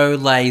so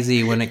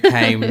lazy when it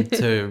came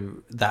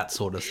to that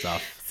sort of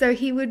stuff. so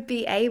he would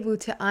be able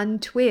to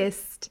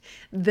untwist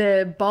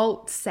the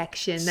bolt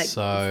section that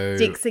So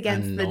sticks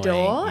against the annoying,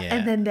 door, yeah.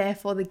 and then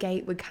therefore the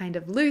gate would kind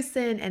of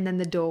loosen, and then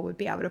the door would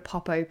be able to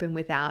pop open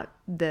without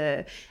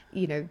the,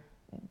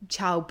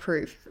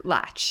 child-proof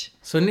latch.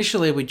 So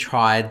initially we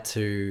tried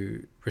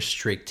to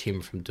restrict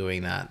him from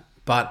doing that,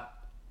 but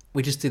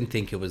we just didn't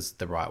think it was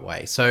the right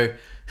way. So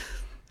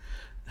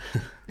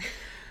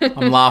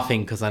I'm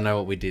laughing because I know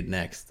what we did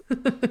next.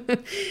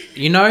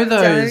 You know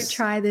those... Don't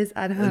try this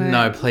at home.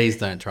 No, please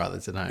don't try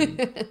this at home.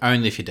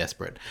 Only if you're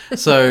desperate.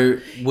 So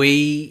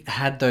we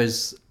had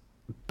those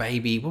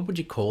baby... What would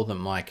you call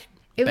them? Like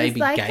It baby was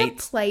like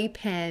gates? a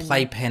playpen.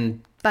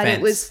 Playpen But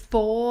it was fence.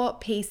 4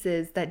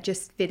 pieces that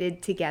just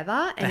fitted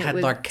together, and They it had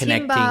was like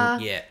connecting. timber.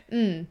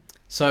 Yeah.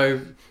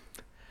 So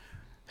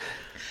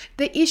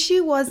The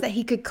issue was that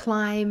he could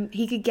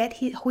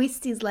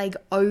hoist his leg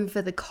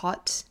over the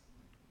cot.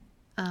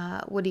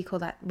 What do you call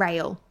that?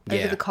 Rail.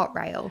 Over Yeah. the cot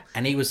rail.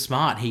 And he was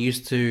smart. He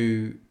used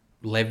to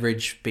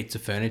leverage bits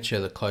of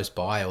furniture that close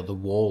by or the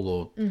wall,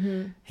 or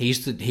he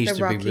used to be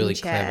rocking really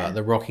chair. clever.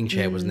 The rocking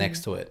chair was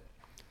next to it.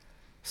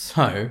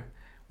 So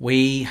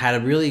we had a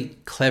really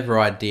clever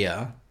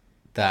idea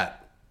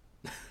that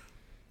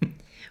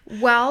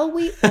While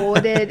we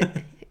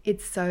ordered,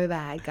 it's so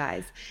bad,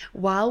 guys.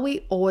 While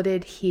we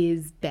ordered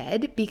his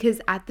bed, because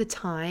at the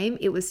time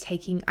it was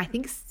taking, I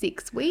think,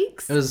 6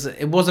 weeks.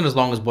 it wasn't as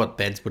long as what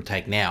beds would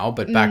take now,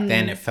 but back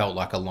then it felt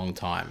like a long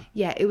time.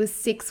 Yeah, it was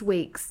 6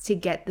 weeks to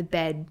get the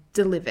bed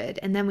delivered,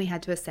 and then we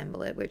had to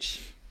assemble it,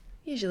 which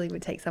usually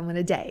would take someone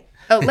a day.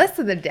 Oh, less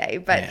than a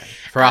day, but Yeah.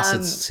 For us,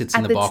 it sits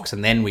in at the box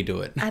and then we do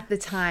it. at the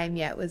time,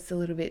 yeah, it was a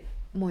little bit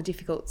more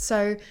difficult.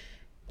 So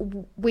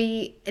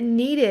we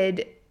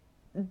needed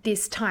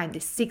this time,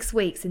 this 6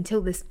 weeks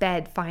until this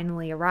bed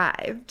finally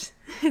arrived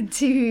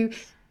to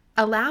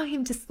allow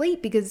him to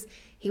sleep, because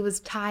he was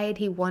tired,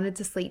 he wanted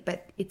to sleep,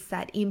 but it's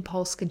that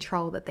impulse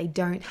control that they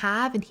don't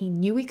have, and he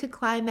knew he could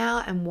climb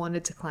out and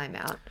wanted to climb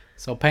out.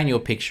 So I'll paint you a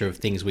picture of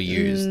things we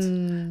used.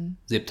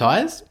 Zip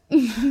ties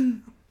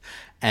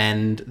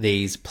and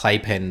these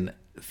playpen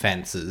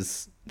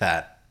fences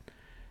that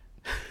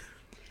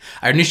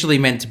are initially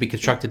meant to be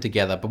constructed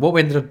together. But what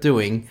we ended up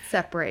doing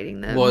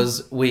Separating them.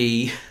 was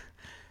we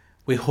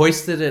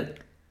hoisted it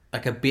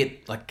like a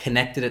bit, like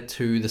connected it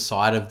to the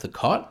side of the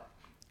cot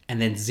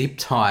and then zip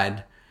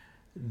tied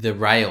the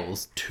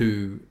rails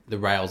to the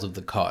rails of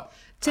the cot.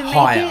 to make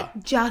higher.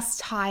 it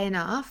just high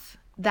enough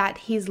that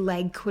his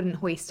leg couldn't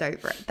hoist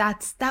over it.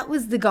 That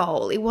was the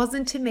goal. It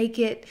wasn't to make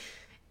it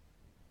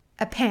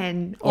a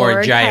pen Or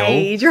a jail.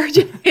 cage or a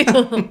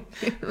jail.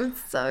 It was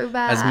so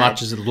bad. As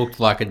much as it looked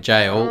like a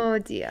jail. Oh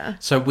dear.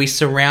 So we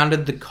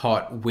surrounded the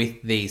cot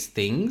with these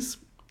things,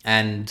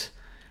 and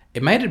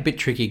it made it a bit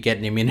tricky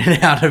getting him in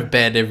and out of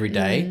bed every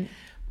day.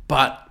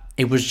 But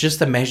it was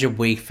just a measure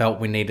we felt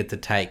we needed to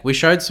take. We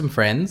showed some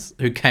friends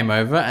who came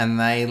over and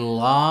they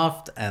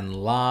laughed and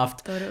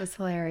laughed. Thought it was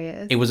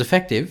hilarious. It was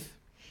effective.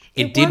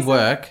 It did was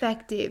work.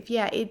 Effective.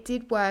 Yeah, it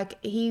did work.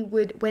 He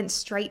went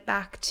straight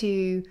back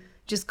to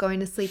just going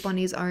to sleep on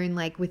his own,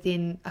 like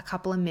within a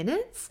couple of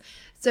minutes.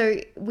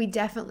 So we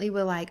definitely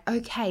were like,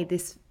 okay,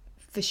 this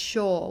for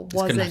sure It's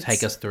going wasn't to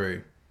take us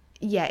through.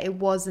 Yeah, it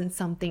wasn't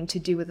something to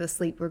do with a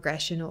sleep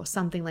regression or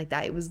something like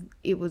that. It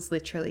was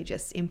literally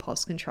just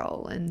impulse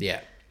control and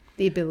Yeah.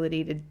 the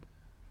ability to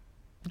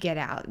get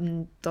out,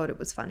 and thought it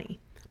was funny.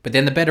 But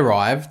then the bed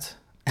arrived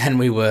and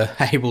we were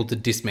able to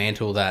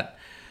dismantle that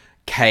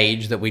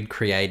cage that we'd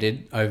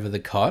created over the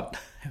cot.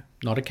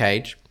 Not a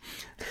cage.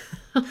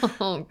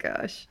 Oh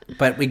gosh.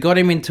 But we got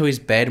him into his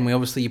bed,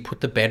 and you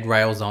put the bed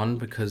rails on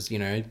because,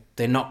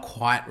 they're not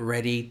quite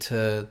ready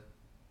to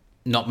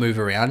not move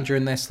around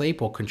during their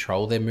sleep or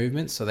control their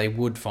movements. So they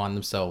would find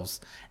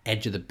themselves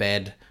edge of the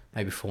bed,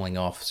 maybe falling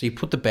off. So you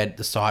put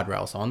the side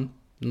rails on,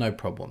 no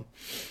problem.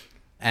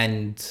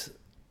 And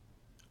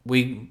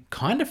we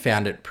kind of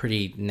found it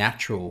pretty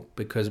natural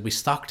because we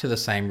stuck to the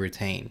same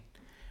routine.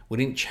 We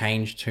didn't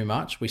change too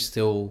much. We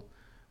still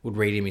would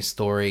read him his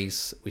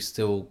stories.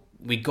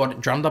 We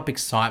got drummed up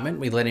excitement.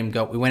 We let him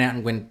go. We went out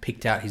and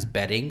picked out his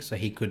bedding so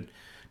he could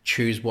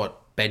choose what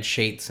bed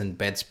sheets and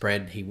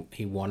bedspread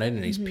he wanted,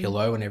 and his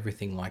pillow and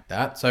everything like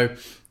that. So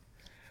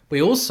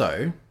we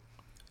also,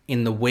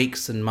 in the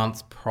weeks and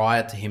months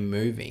prior to him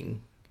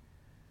moving,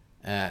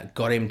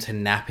 got him to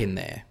nap in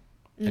there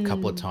a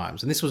couple of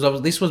times. And this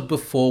was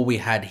before we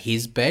had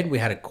his bed. We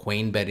had a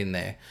queen bed in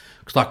there.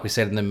 Because like we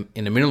said in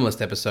the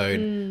minimalist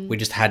episode, we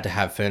just had to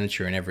have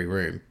furniture in every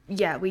room.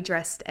 Yeah, we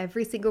dressed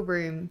every single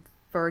room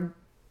for a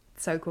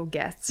so-called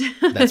guest.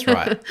 That's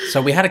right.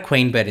 So we had a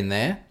queen bed in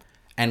there,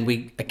 and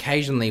we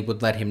occasionally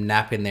would let him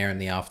nap in there in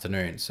the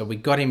afternoon. So we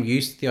got him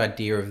used to the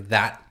idea of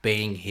that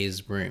being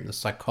his room, the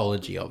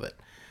psychology of it.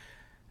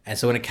 And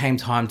so when it came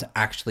time to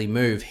actually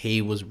move,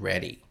 he was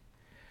ready.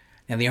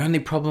 Now, the only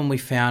problem we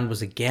found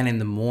was again in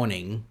the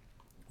morning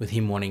with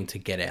him wanting to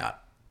get out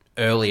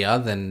earlier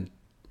than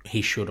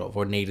he should have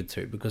or needed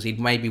to, because he'd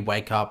maybe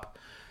wake up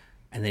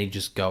and then he'd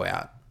just go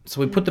out.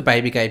 So we put the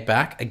baby gate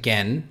back.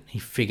 Again, he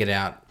figured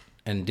out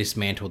and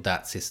dismantled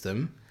that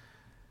system.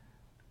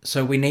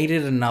 So we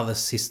needed another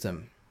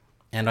system.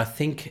 And I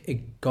think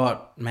it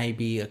got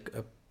maybe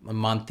a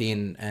month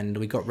in, and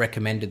we got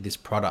recommended this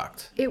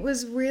product. It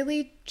was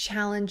really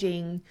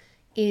challenging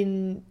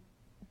in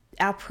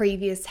our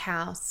previous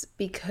house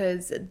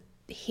because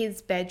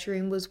his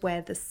bedroom was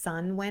where the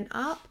sun went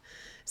up.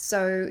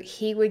 So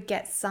he would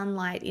get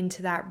sunlight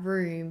into that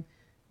room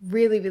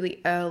really,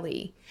 really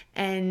early.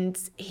 And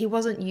he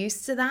wasn't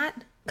used to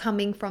that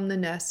coming from the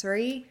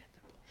nursery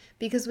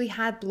because we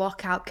had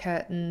lockout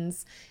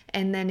curtains.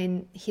 And then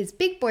in his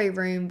big boy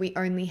room, we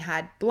only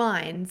had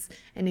blinds.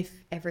 And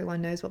if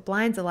everyone knows what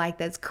blinds are like,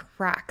 there's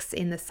cracks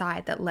in the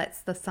side that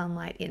lets the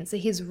sunlight in. So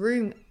his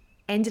room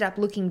ended up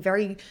looking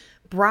very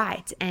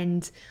bright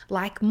and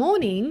like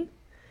morning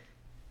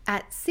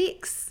at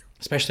 6.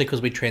 Especially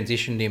because we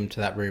transitioned him to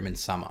that room in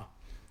summer.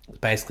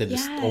 Basically,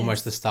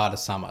 almost the start of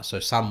summer. So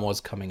sun was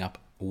coming up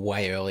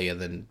way earlier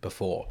than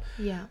before.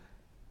 Yeah.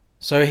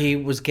 So he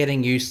was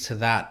getting used to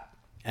that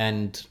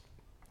and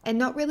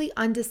not really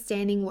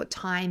understanding what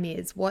time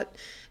is, what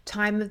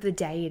time of the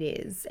day it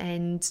is,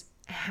 and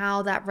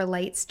how that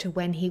relates to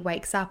when he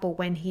wakes up or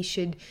when he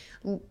should,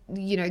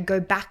 go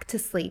back to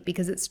sleep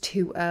because it's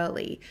too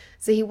early.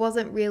 So he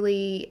wasn't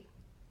really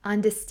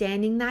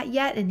understanding that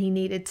yet, and he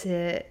needed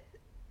to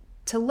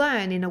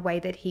learn in a way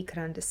that he could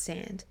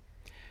understand.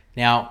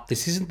 Now,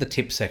 this isn't the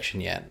tip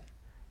section yet,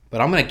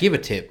 but I'm going to give a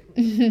tip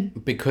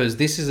because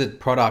this is a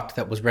product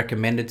that was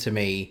recommended to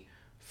me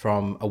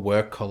from a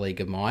work colleague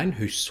of mine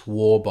who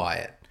swore by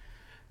it.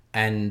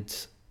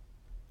 And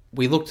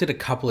we looked at a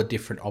couple of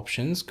different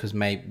options because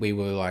we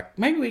were like,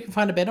 maybe we can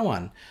find a better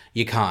one.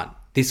 You can't.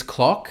 This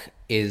clock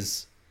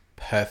is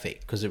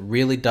perfect because it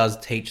really does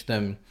teach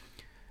them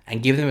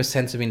and give them a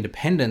sense of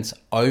independence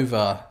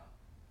over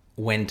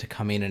when to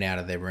come in and out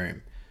of their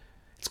room.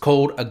 It's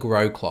called a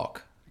Grow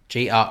Clock,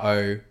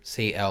 GROCLOCK.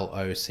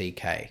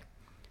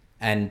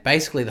 And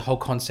basically the whole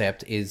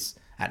concept is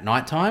at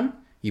nighttime,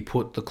 you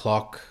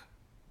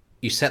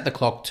set the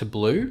clock to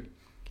blue,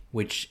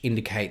 which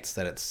indicates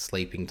that it's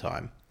sleeping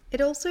time.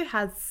 It also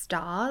has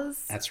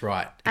stars. That's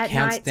right. It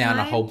counts down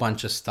a whole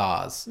bunch of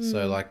stars.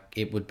 So like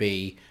it would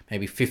be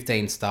maybe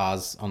 15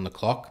 stars on the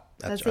clock.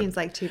 That seems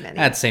like too many.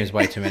 That seems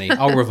way too many.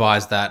 I'll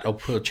revise that.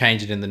 I'll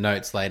change it in the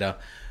notes later.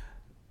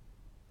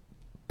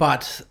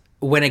 But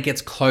when it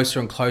gets closer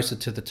and closer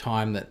to the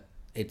time that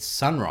it's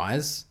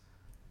sunrise,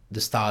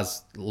 the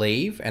stars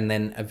leave. And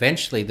then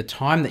eventually the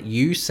time that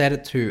you set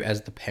it to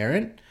as the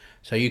parent,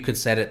 so you could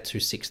set it to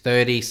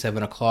 6:30,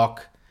 7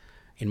 o'clock.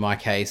 In my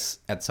case,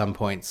 at some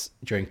points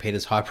during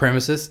Peter's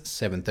hyperemesis,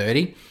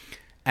 7:30.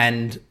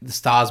 And the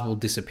stars will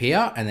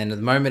disappear. And then at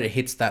the moment it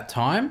hits that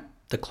time,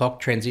 the clock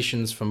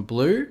transitions from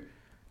blue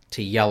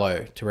to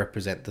yellow to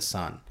represent the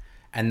sun.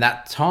 And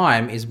that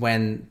time is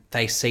when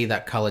they see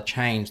that color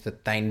change,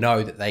 that they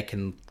know that they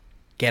can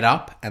get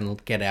up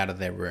and get out of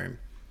their room.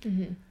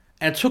 Mm-hmm.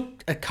 And it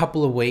took a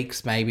couple of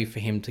weeks maybe for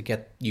him to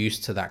get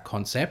used to that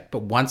concept.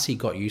 But once he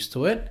got used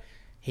to it,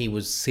 he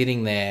was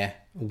sitting there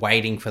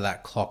waiting for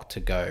that clock to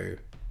go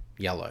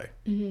yellow.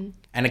 Mm-hmm.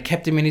 And it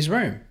kept him in his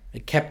room.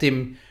 It kept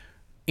him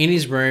in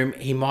his room.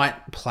 He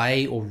might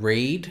play or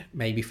read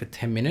maybe for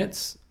 10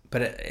 minutes,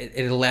 but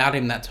it allowed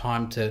him that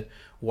time to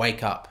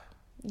wake up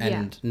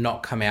and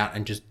not come out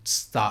and just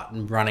start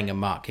running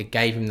amok. It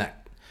gave him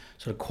that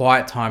sort of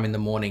quiet time in the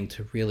morning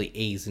to really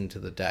ease into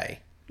the day.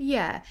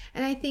 Yeah.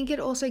 And I think it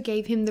also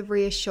gave him the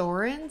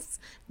reassurance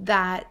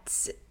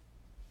that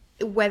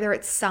whether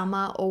it's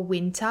summer or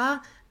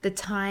winter, the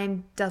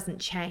time doesn't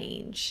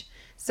change.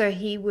 So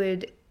he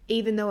would,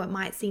 even though it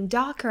might seem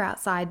darker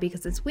outside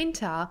because it's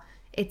winter,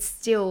 it's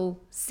still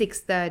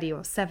 6:30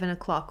 or 7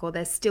 o'clock, or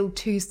there's still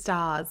 2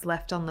 stars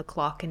left on the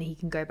clock and he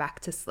can go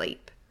back to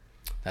sleep.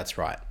 That's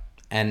right.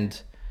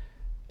 And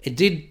it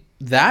did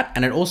that.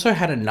 And it also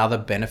had another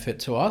benefit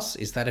to us,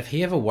 is that if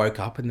he ever woke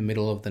up in the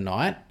middle of the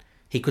night,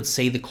 he could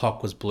see the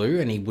clock was blue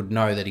and he would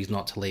know that he's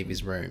not to leave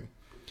his room.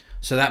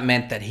 So that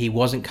meant that he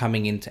wasn't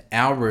coming into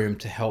our room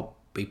to help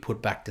be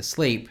put back to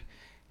sleep.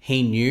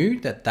 He knew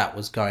that that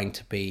was going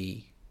to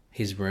be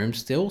his room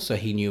still, so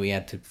he knew he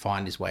had to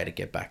find his way to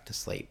get back to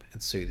sleep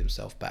and soothe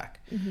himself back.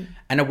 Mm-hmm.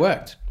 And it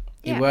worked.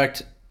 Yeah. It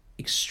worked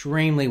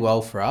extremely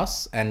well for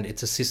us, and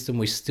it's a system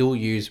we still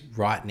use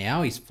right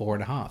now. He's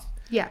 4.5.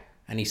 Yeah.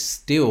 And he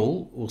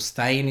still will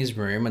stay in his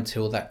room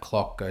until that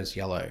clock goes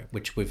yellow,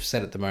 which we've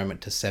set at the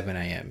moment to 7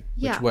 a.m.,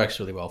 which works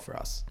really well for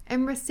us.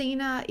 And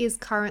Racina is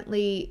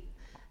currently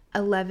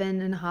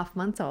 11 and a half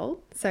months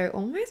old, so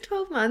almost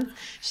 12 months.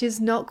 She's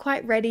not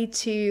quite ready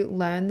to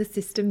learn the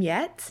system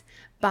yet,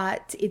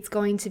 but it's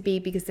going to be,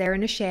 because they're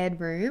in a shared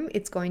room,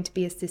 it's going to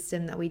be a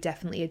system that we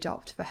definitely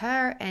adopt for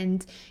her.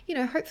 And,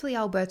 hopefully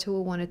Alberto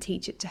will want to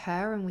teach it to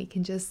her and we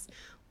can just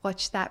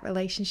watch that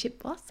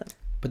relationship blossom.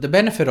 But the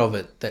benefit of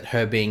it, that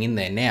her being in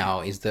there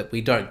now, is that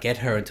we don't get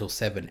her until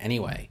 7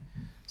 anyway.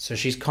 So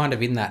she's kind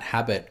of in that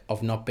habit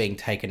of not being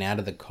taken out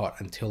of the cot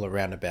until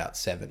around about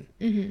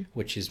 7,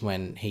 which is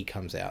when he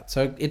comes out.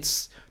 So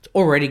it's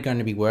already going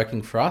to be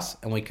working for us,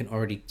 and we can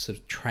already sort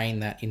of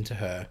train that into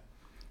her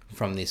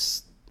from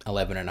this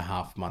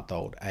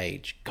 11.5-month-old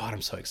age. God,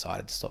 I'm so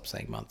excited to stop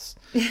saying months.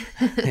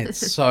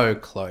 It's so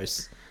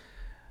close.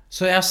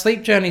 So our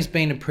sleep journey's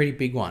been a pretty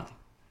big one,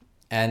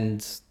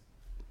 and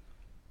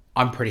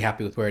I'm pretty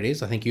happy with where it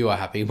is. I think you are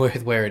happy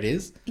with where it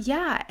is.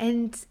 Yeah,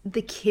 and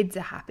the kids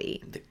are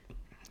happy.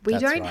 We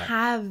don't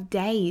have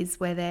days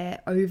where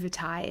they're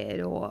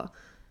overtired or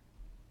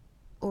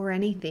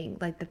anything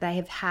like that. They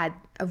have had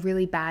a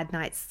really bad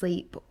night's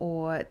sleep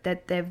or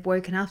that they've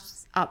woken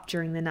up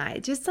during the night.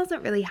 It just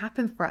doesn't really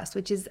happen for us,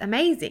 which is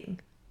amazing.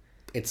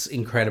 It's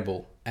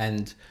incredible.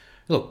 And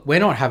look,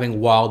 we're not having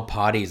wild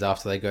parties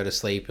after they go to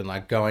sleep and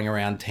like going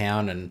around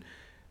town and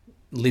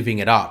living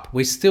it up.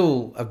 We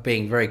still are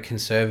being very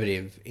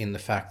conservative in the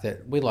fact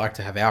that we like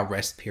to have our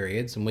rest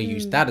periods and we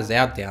use that as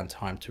our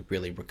downtime to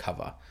really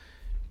recover.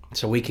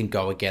 So we can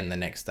go again the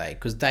next day,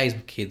 because days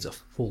with kids are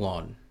full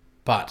on.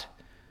 But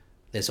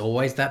there's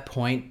always that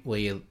point where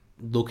you're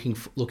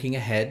looking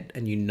ahead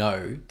and you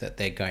know that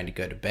they're going to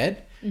go to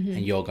bed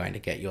and you're going to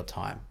get your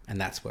time. And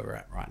that's where we're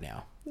at right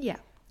now. Yeah.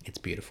 It's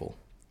beautiful.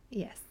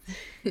 Yes.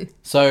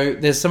 So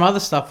there's some other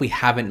stuff we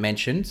haven't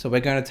mentioned. So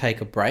we're going to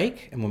take a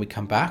break. And when we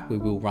come back, we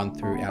will run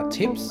through our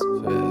tips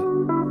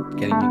for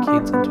getting your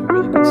kids into a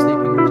really good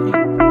sleeping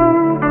routine.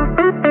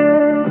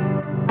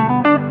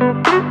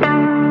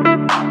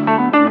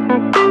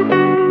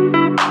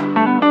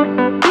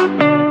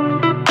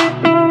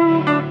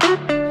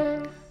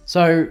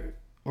 So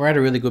we're at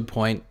a really good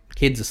point.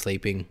 Kids are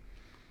sleeping.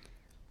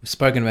 We've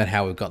spoken about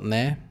how we've gotten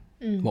there,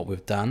 what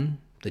we've done,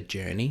 the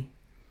journey.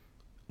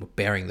 We're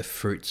bearing the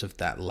fruits of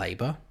that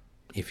labor,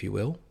 if you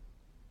will.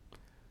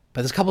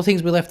 But there's a couple of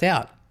things we left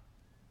out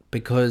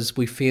because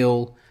we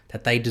feel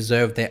that they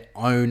deserve their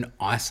own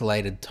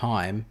isolated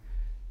time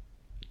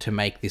to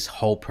make this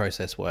whole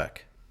process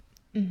work.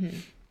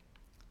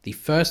 The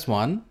first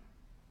one,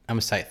 I'm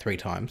going to say it 3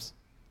 times.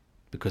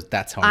 Because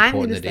that's how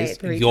important it is.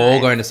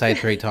 You're going to say it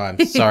 3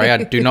 times. Sorry, I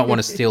do not want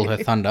to steal her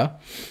thunder.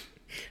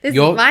 This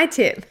is my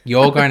tip.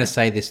 You're going to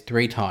say this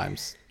 3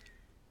 times.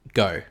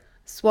 Go.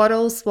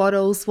 Swaddle,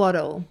 swaddle,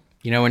 swaddle.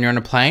 You know when you're on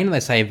a plane, they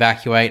say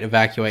evacuate,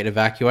 evacuate,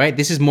 evacuate.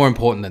 This is more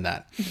important than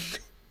that.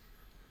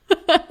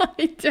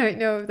 I don't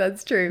know if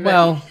that's true.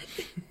 Well,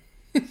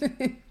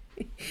 in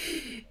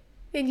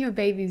your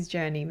baby's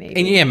journey,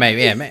 maybe. yeah,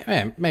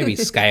 maybe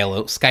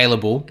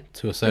scalable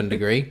to a certain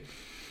degree.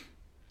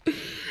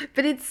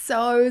 But it's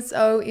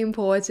so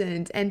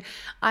important. And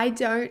I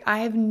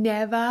have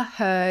never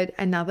heard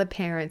another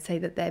parent say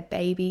that their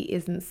baby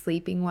isn't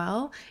sleeping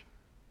well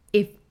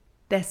if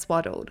they're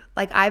swaddled.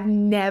 Like, I've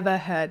never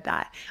heard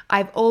that.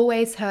 I've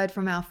always heard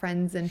from our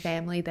friends and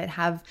family that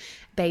have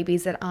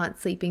babies that aren't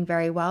sleeping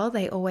very well.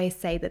 They always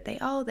say that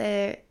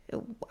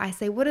I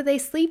say, what are they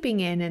sleeping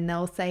in? And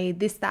they'll say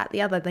this, that,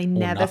 the other. They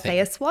never say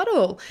a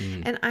swaddle.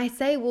 And I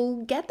say, well,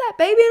 get that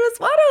baby in a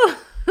swaddle.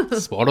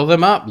 Swaddle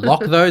them up.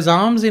 Lock those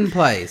arms in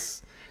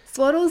place.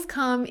 Swaddles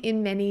come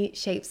in many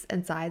shapes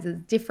and sizes,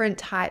 different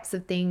types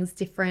of things,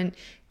 different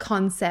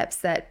concepts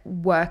that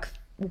work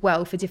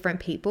well for different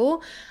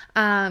people.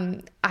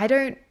 I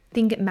don't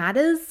think it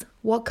matters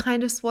what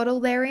kind of swaddle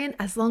they're in,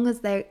 as long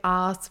as they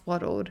are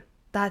swaddled.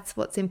 That's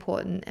what's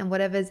important, and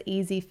whatever's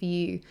easy for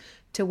you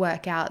to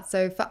work out.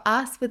 So for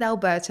us with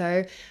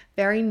Alberto,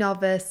 very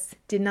novice,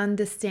 didn't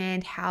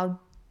understand how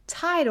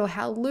tight or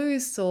how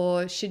loose,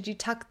 or should you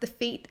tuck the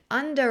feet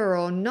under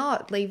or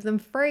not, leave them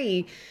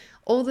free.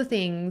 All the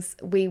things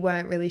we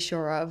weren't really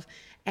sure of.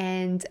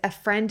 And a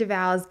friend of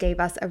ours gave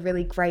us a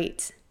really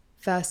great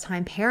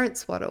first-time parent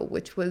swaddle,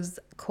 which was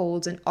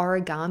called an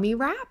origami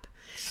wrap.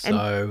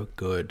 So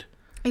good.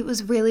 It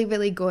was really,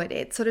 really good.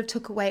 It sort of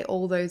took away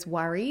all those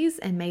worries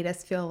and made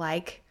us feel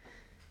like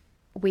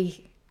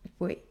we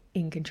were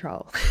in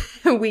control.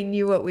 We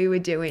knew what we were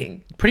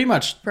doing. Pretty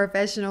much.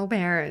 Professional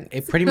parents.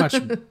 It pretty much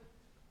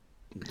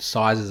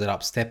sizes it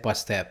up step by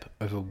step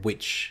over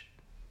which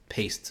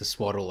piece to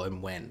swaddle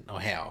and when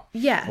or how.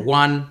 Yeah.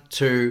 1,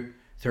 2,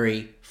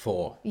 3,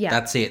 4. Yeah.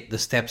 That's it. The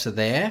steps are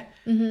there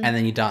and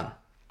then you're done.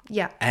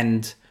 Yeah.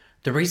 And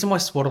the reason why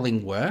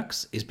swaddling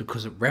works is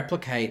because it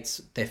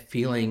replicates their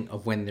feeling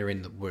of when they're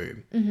in the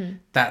womb.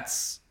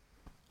 That's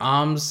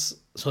arms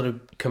sort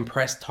of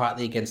compressed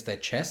tightly against their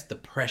chest, the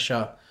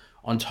pressure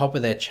on top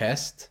of their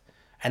chest,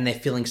 and they're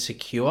feeling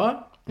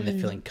secure and they're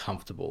feeling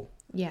comfortable.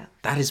 Yeah.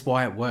 That is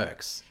why it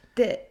works.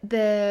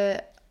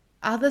 The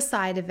other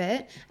side of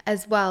it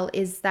as well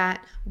is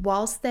that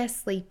whilst they're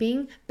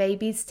sleeping,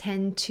 babies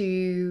tend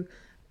to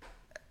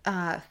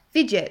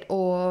fidget,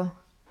 or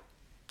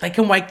they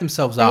can wake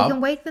themselves they up.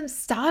 can wake them,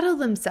 startle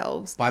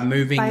themselves by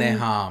moving their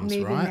arms,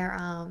 moving right? their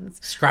arms,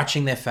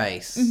 scratching their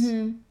face,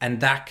 and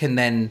that can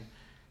then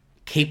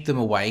keep them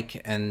awake,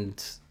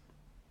 and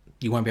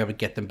you won't be able to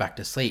get them back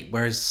to sleep.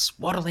 Whereas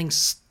swaddling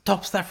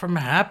stops that from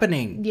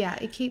happening. Yeah,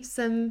 it keeps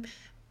them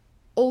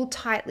all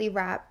tightly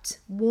wrapped,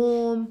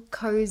 warm,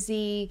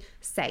 cozy,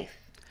 safe.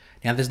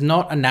 Now, there's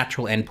not a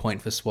natural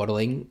endpoint for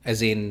swaddling,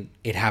 as in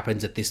it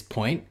happens at this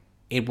point.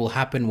 It will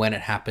happen when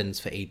it happens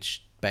for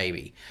each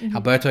baby.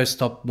 Alberto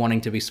stopped wanting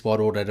to be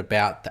swaddled at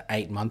about the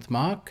 8-month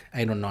mark,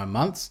 8 or 9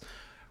 months.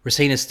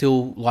 Rosina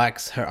still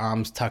likes her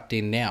arms tucked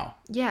in now.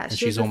 Yeah, and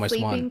she's almost a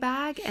sleeping 1.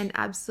 bag and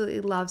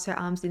absolutely loves her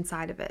arms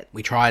inside of it.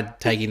 We tried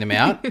taking them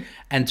out,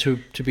 and to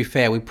be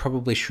fair, we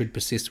probably should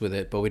persist with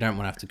it, but we don't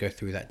want to have to go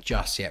through that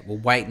just yet. We'll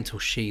wait until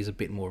she's a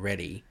bit more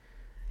ready.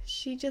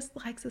 She just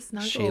likes a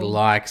snuggle. She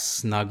likes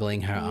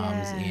snuggling her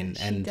arms in,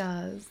 she and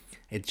does.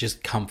 It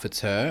just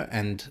comforts her.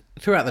 And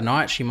throughout the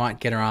night, she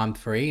might get her arm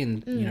free,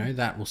 and you know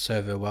that will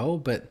serve her well.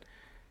 But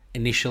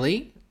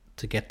initially,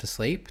 to get to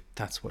sleep,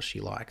 that's what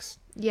she likes.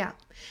 Yeah.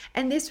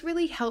 And this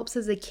really helps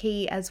as a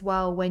key as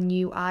well when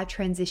you are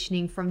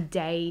transitioning from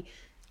day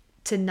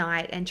to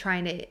night and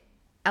trying to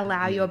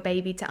allow your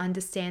baby to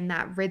understand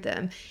that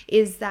rhythm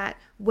is that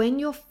when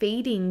you're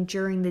feeding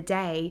during the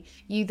day,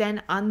 you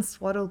then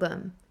unswaddle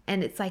them.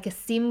 And it's like a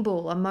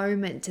symbol, a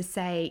moment to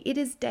say, it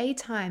is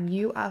daytime.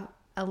 You are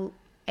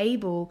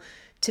able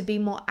to be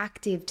more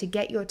active, to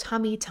get your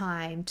tummy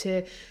time,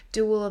 to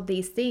do all of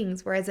these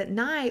things. Whereas at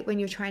night, when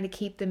you're trying to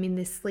keep them in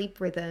this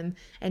sleep rhythm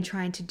and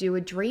trying to do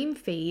a dream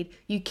feed,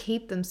 you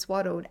keep them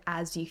swaddled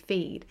as you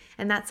feed.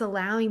 And that's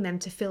allowing them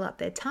to fill up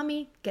their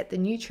tummy, get the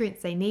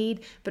nutrients they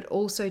need, but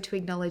also to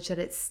acknowledge that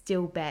it's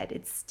still bed,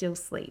 it's still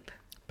sleep.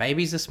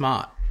 Babies are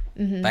smart.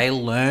 They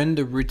learn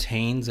the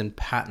routines and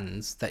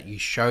patterns that you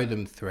show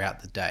them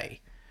throughout the day,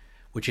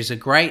 which is a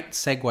great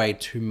segue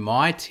to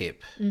my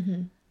tip,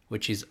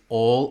 which is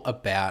all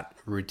about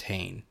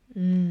routine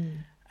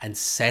and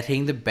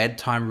setting the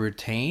bedtime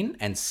routine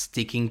and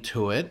sticking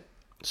to it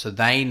so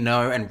they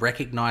know and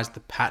recognize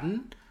the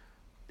pattern.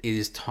 It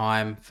is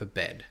time for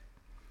bed.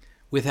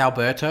 With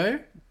Alberto,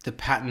 the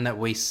pattern that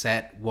we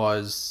set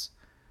was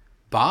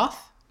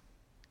bath,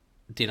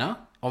 dinner.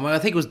 I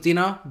think it was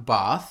dinner,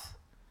 bath,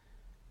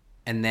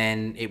 and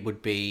then it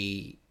would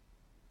be...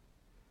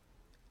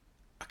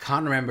 I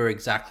can't remember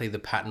exactly the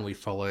pattern we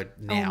followed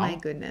now. Oh my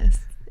goodness.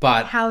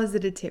 But how is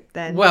it a tip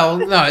then? Well,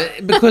 no,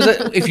 because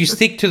if you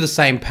stick to the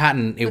same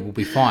pattern, it will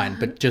be fine.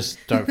 But just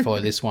don't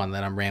follow this one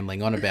that I'm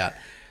rambling on about.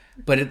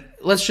 But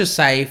let's just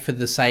say, for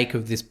the sake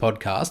of this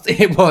podcast,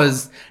 it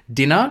was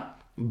dinner,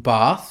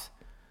 bath,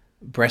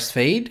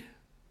 breastfeed,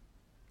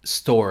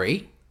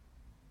 story,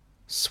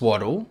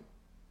 swaddle,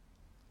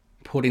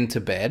 put into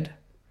bed,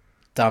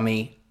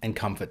 dummy, and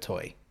comfort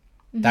toy.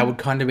 That would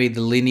kind of be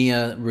the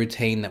linear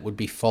routine that would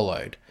be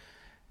followed.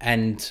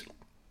 And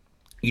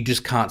you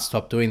just can't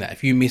stop doing that.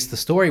 If you miss the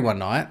story one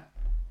night,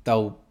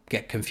 they'll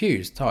get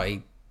confused. Oh,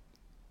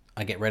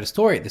 I get read a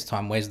story at this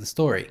time. Where's the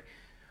story?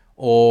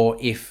 Or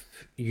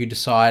if you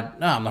decide,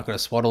 no, I'm not going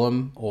to swaddle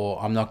them, or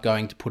I'm not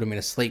going to put them in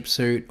a sleep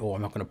suit, or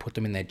I'm not going to put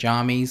them in their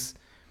jammies,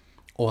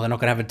 or they're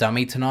not going to have a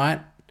dummy tonight.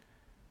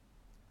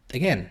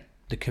 Again,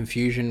 the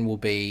confusion will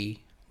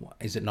be,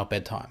 is it not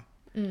bedtime?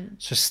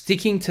 So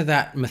sticking to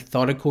that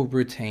methodical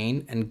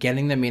routine and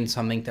getting them in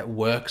something that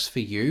works for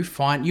you.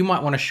 You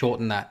might want to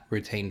shorten that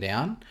routine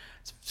down.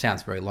 It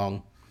sounds very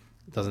long,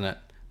 doesn't it?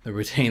 The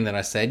routine that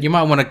I said. You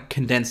might want to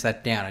condense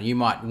that down, and you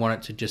might want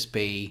it to just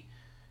be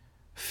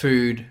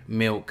food,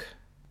 milk,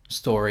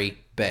 story,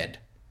 bed.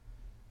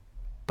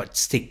 But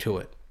stick to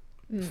it.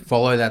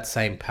 Follow that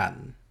same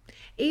pattern.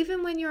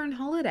 Even when you're on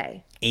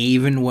holiday.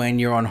 Even when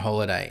you're on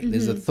holiday.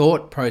 There's a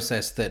thought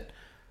process that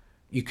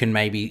you can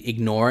maybe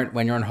ignore it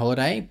when you're on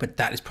holiday, but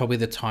that is probably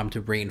the time to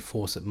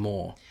reinforce it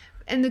more.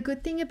 And the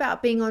good thing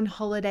about being on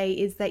holiday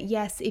is that,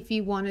 yes, if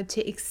you wanted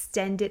to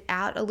extend it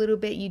out a little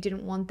bit, you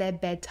didn't want their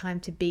bedtime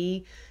to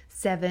be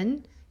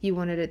 7, you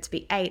wanted it to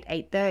be 8,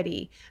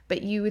 8:30,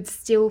 but you would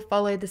still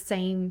follow the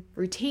same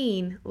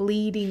routine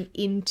leading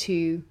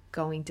into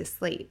going to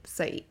sleep.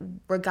 So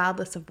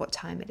regardless of what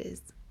time it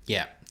is.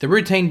 Yeah. The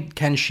routine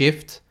can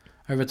shift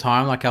over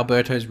time. Like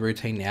Alberto's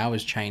routine now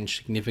has changed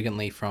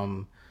significantly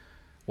from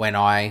when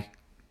I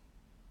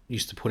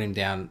used to put him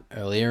down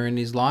earlier in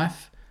his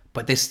life,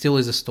 but there still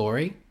is a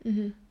story.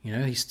 You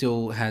know,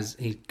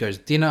 he goes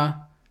dinner,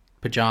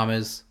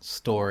 pajamas,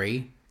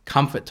 story,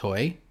 comfort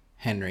toy,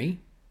 Henry,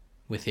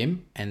 with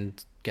him,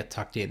 and get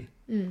tucked in.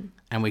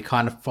 And we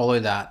kind of follow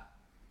that,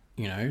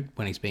 you know,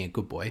 when he's being a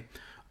good boy,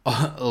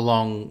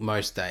 along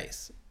most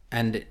days.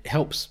 And it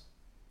helps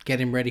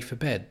get him ready for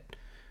bed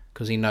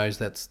because he knows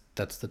that's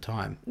the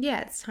time.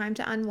 Yeah, it's time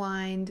to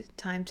unwind,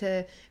 time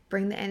to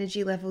bring the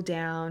energy level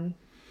down.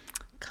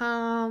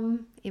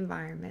 Calm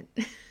environment.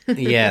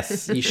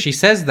 Yes, she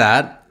says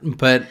that,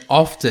 but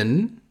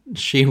often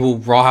she will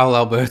rile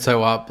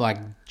Alberto up like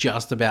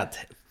just about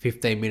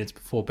 15 minutes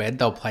before bed.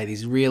 They'll play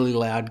these really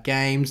loud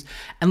games.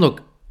 And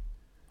look,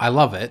 I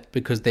love it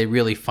because they're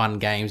really fun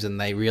games and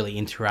they really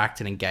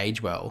interact and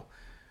engage well.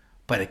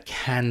 But it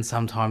can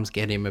sometimes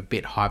get him a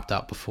bit hyped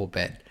up before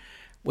bed.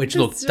 Which,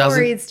 look,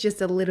 it's just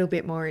a little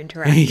bit more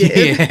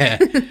interactive. Yeah,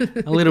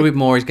 a little bit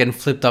more. He's getting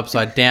flipped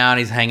upside down.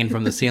 He's hanging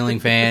from the ceiling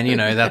fan, you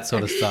know, that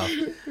sort of stuff.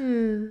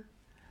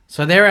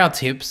 So there are our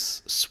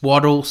tips.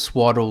 Swaddle,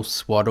 swaddle,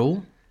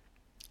 swaddle.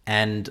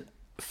 And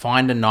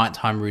find a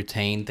nighttime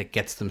routine that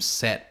gets them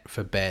set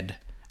for bed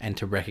and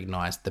to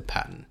recognize the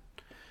pattern.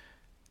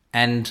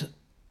 And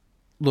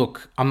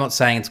look, I'm not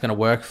saying it's going to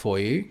work for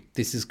you.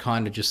 This is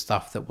kind of just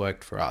stuff that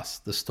worked for us.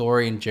 The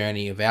story and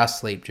journey of our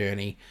sleep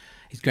journey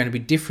is going to be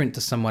different to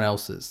someone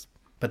else's,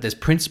 but there's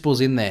principles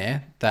in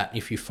there that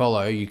if you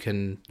follow, you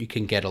can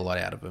get a lot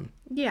out of them.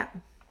 Yeah.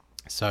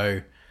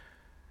 So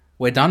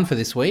we're done for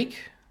this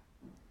week.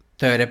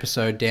 3rd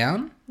episode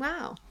down.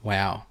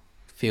 Wow.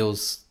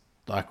 Feels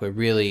like we're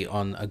really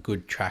on a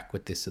good track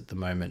with this at the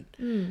moment.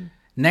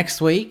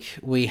 Next week,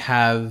 we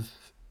have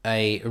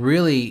a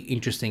really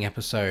interesting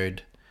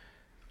episode.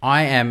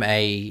 I'm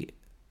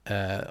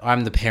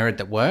the parent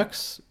that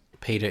works.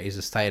 Peter is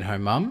a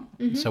stay-at-home mum,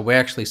 so we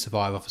actually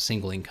survive off a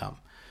single income.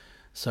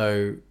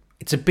 So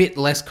it's a bit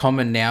less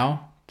common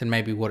now than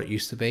maybe what it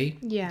used to be.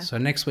 Yeah. So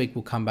next week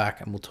we'll come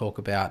back and we'll talk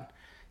about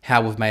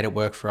how we've made it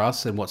work for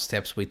us and what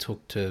steps we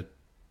took to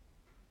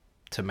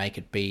make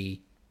it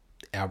be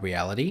our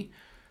reality.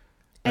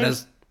 But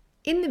And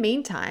in the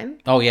meantime,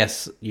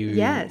 yes,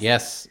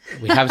 Yes.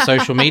 we have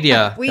social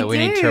media We that we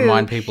need to do.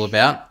 remind people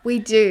about. we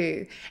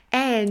do.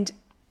 And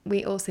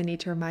we also need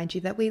to remind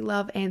you that we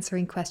love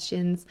answering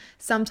questions.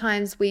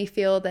 Sometimes we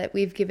feel that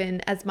we've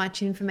given as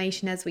much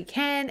information as we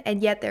can,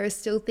 and yet there are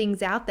still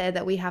things out there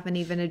that we haven't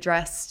even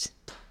addressed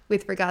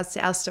with regards to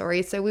our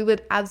story. So we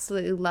would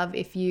absolutely love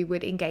if you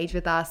would engage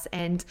with us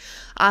and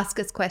ask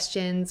us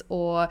questions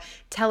or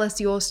tell us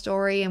your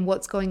story and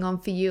what's going on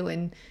for you,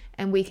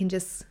 and we can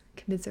just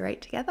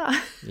commiserate together.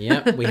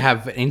 Yeah, we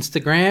have an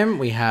Instagram,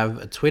 we have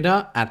a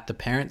Twitter at The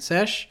Parent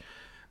Sesh.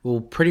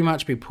 We'll pretty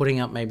much be putting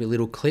up maybe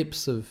little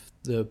clips of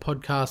the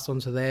podcast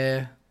onto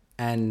there,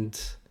 and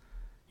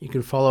you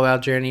can follow our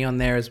journey on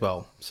there as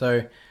well.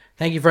 So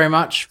thank you very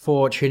much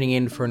for tuning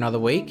in for another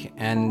week,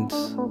 and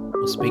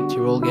we'll speak to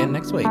you all again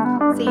next week.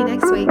 See you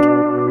next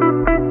week.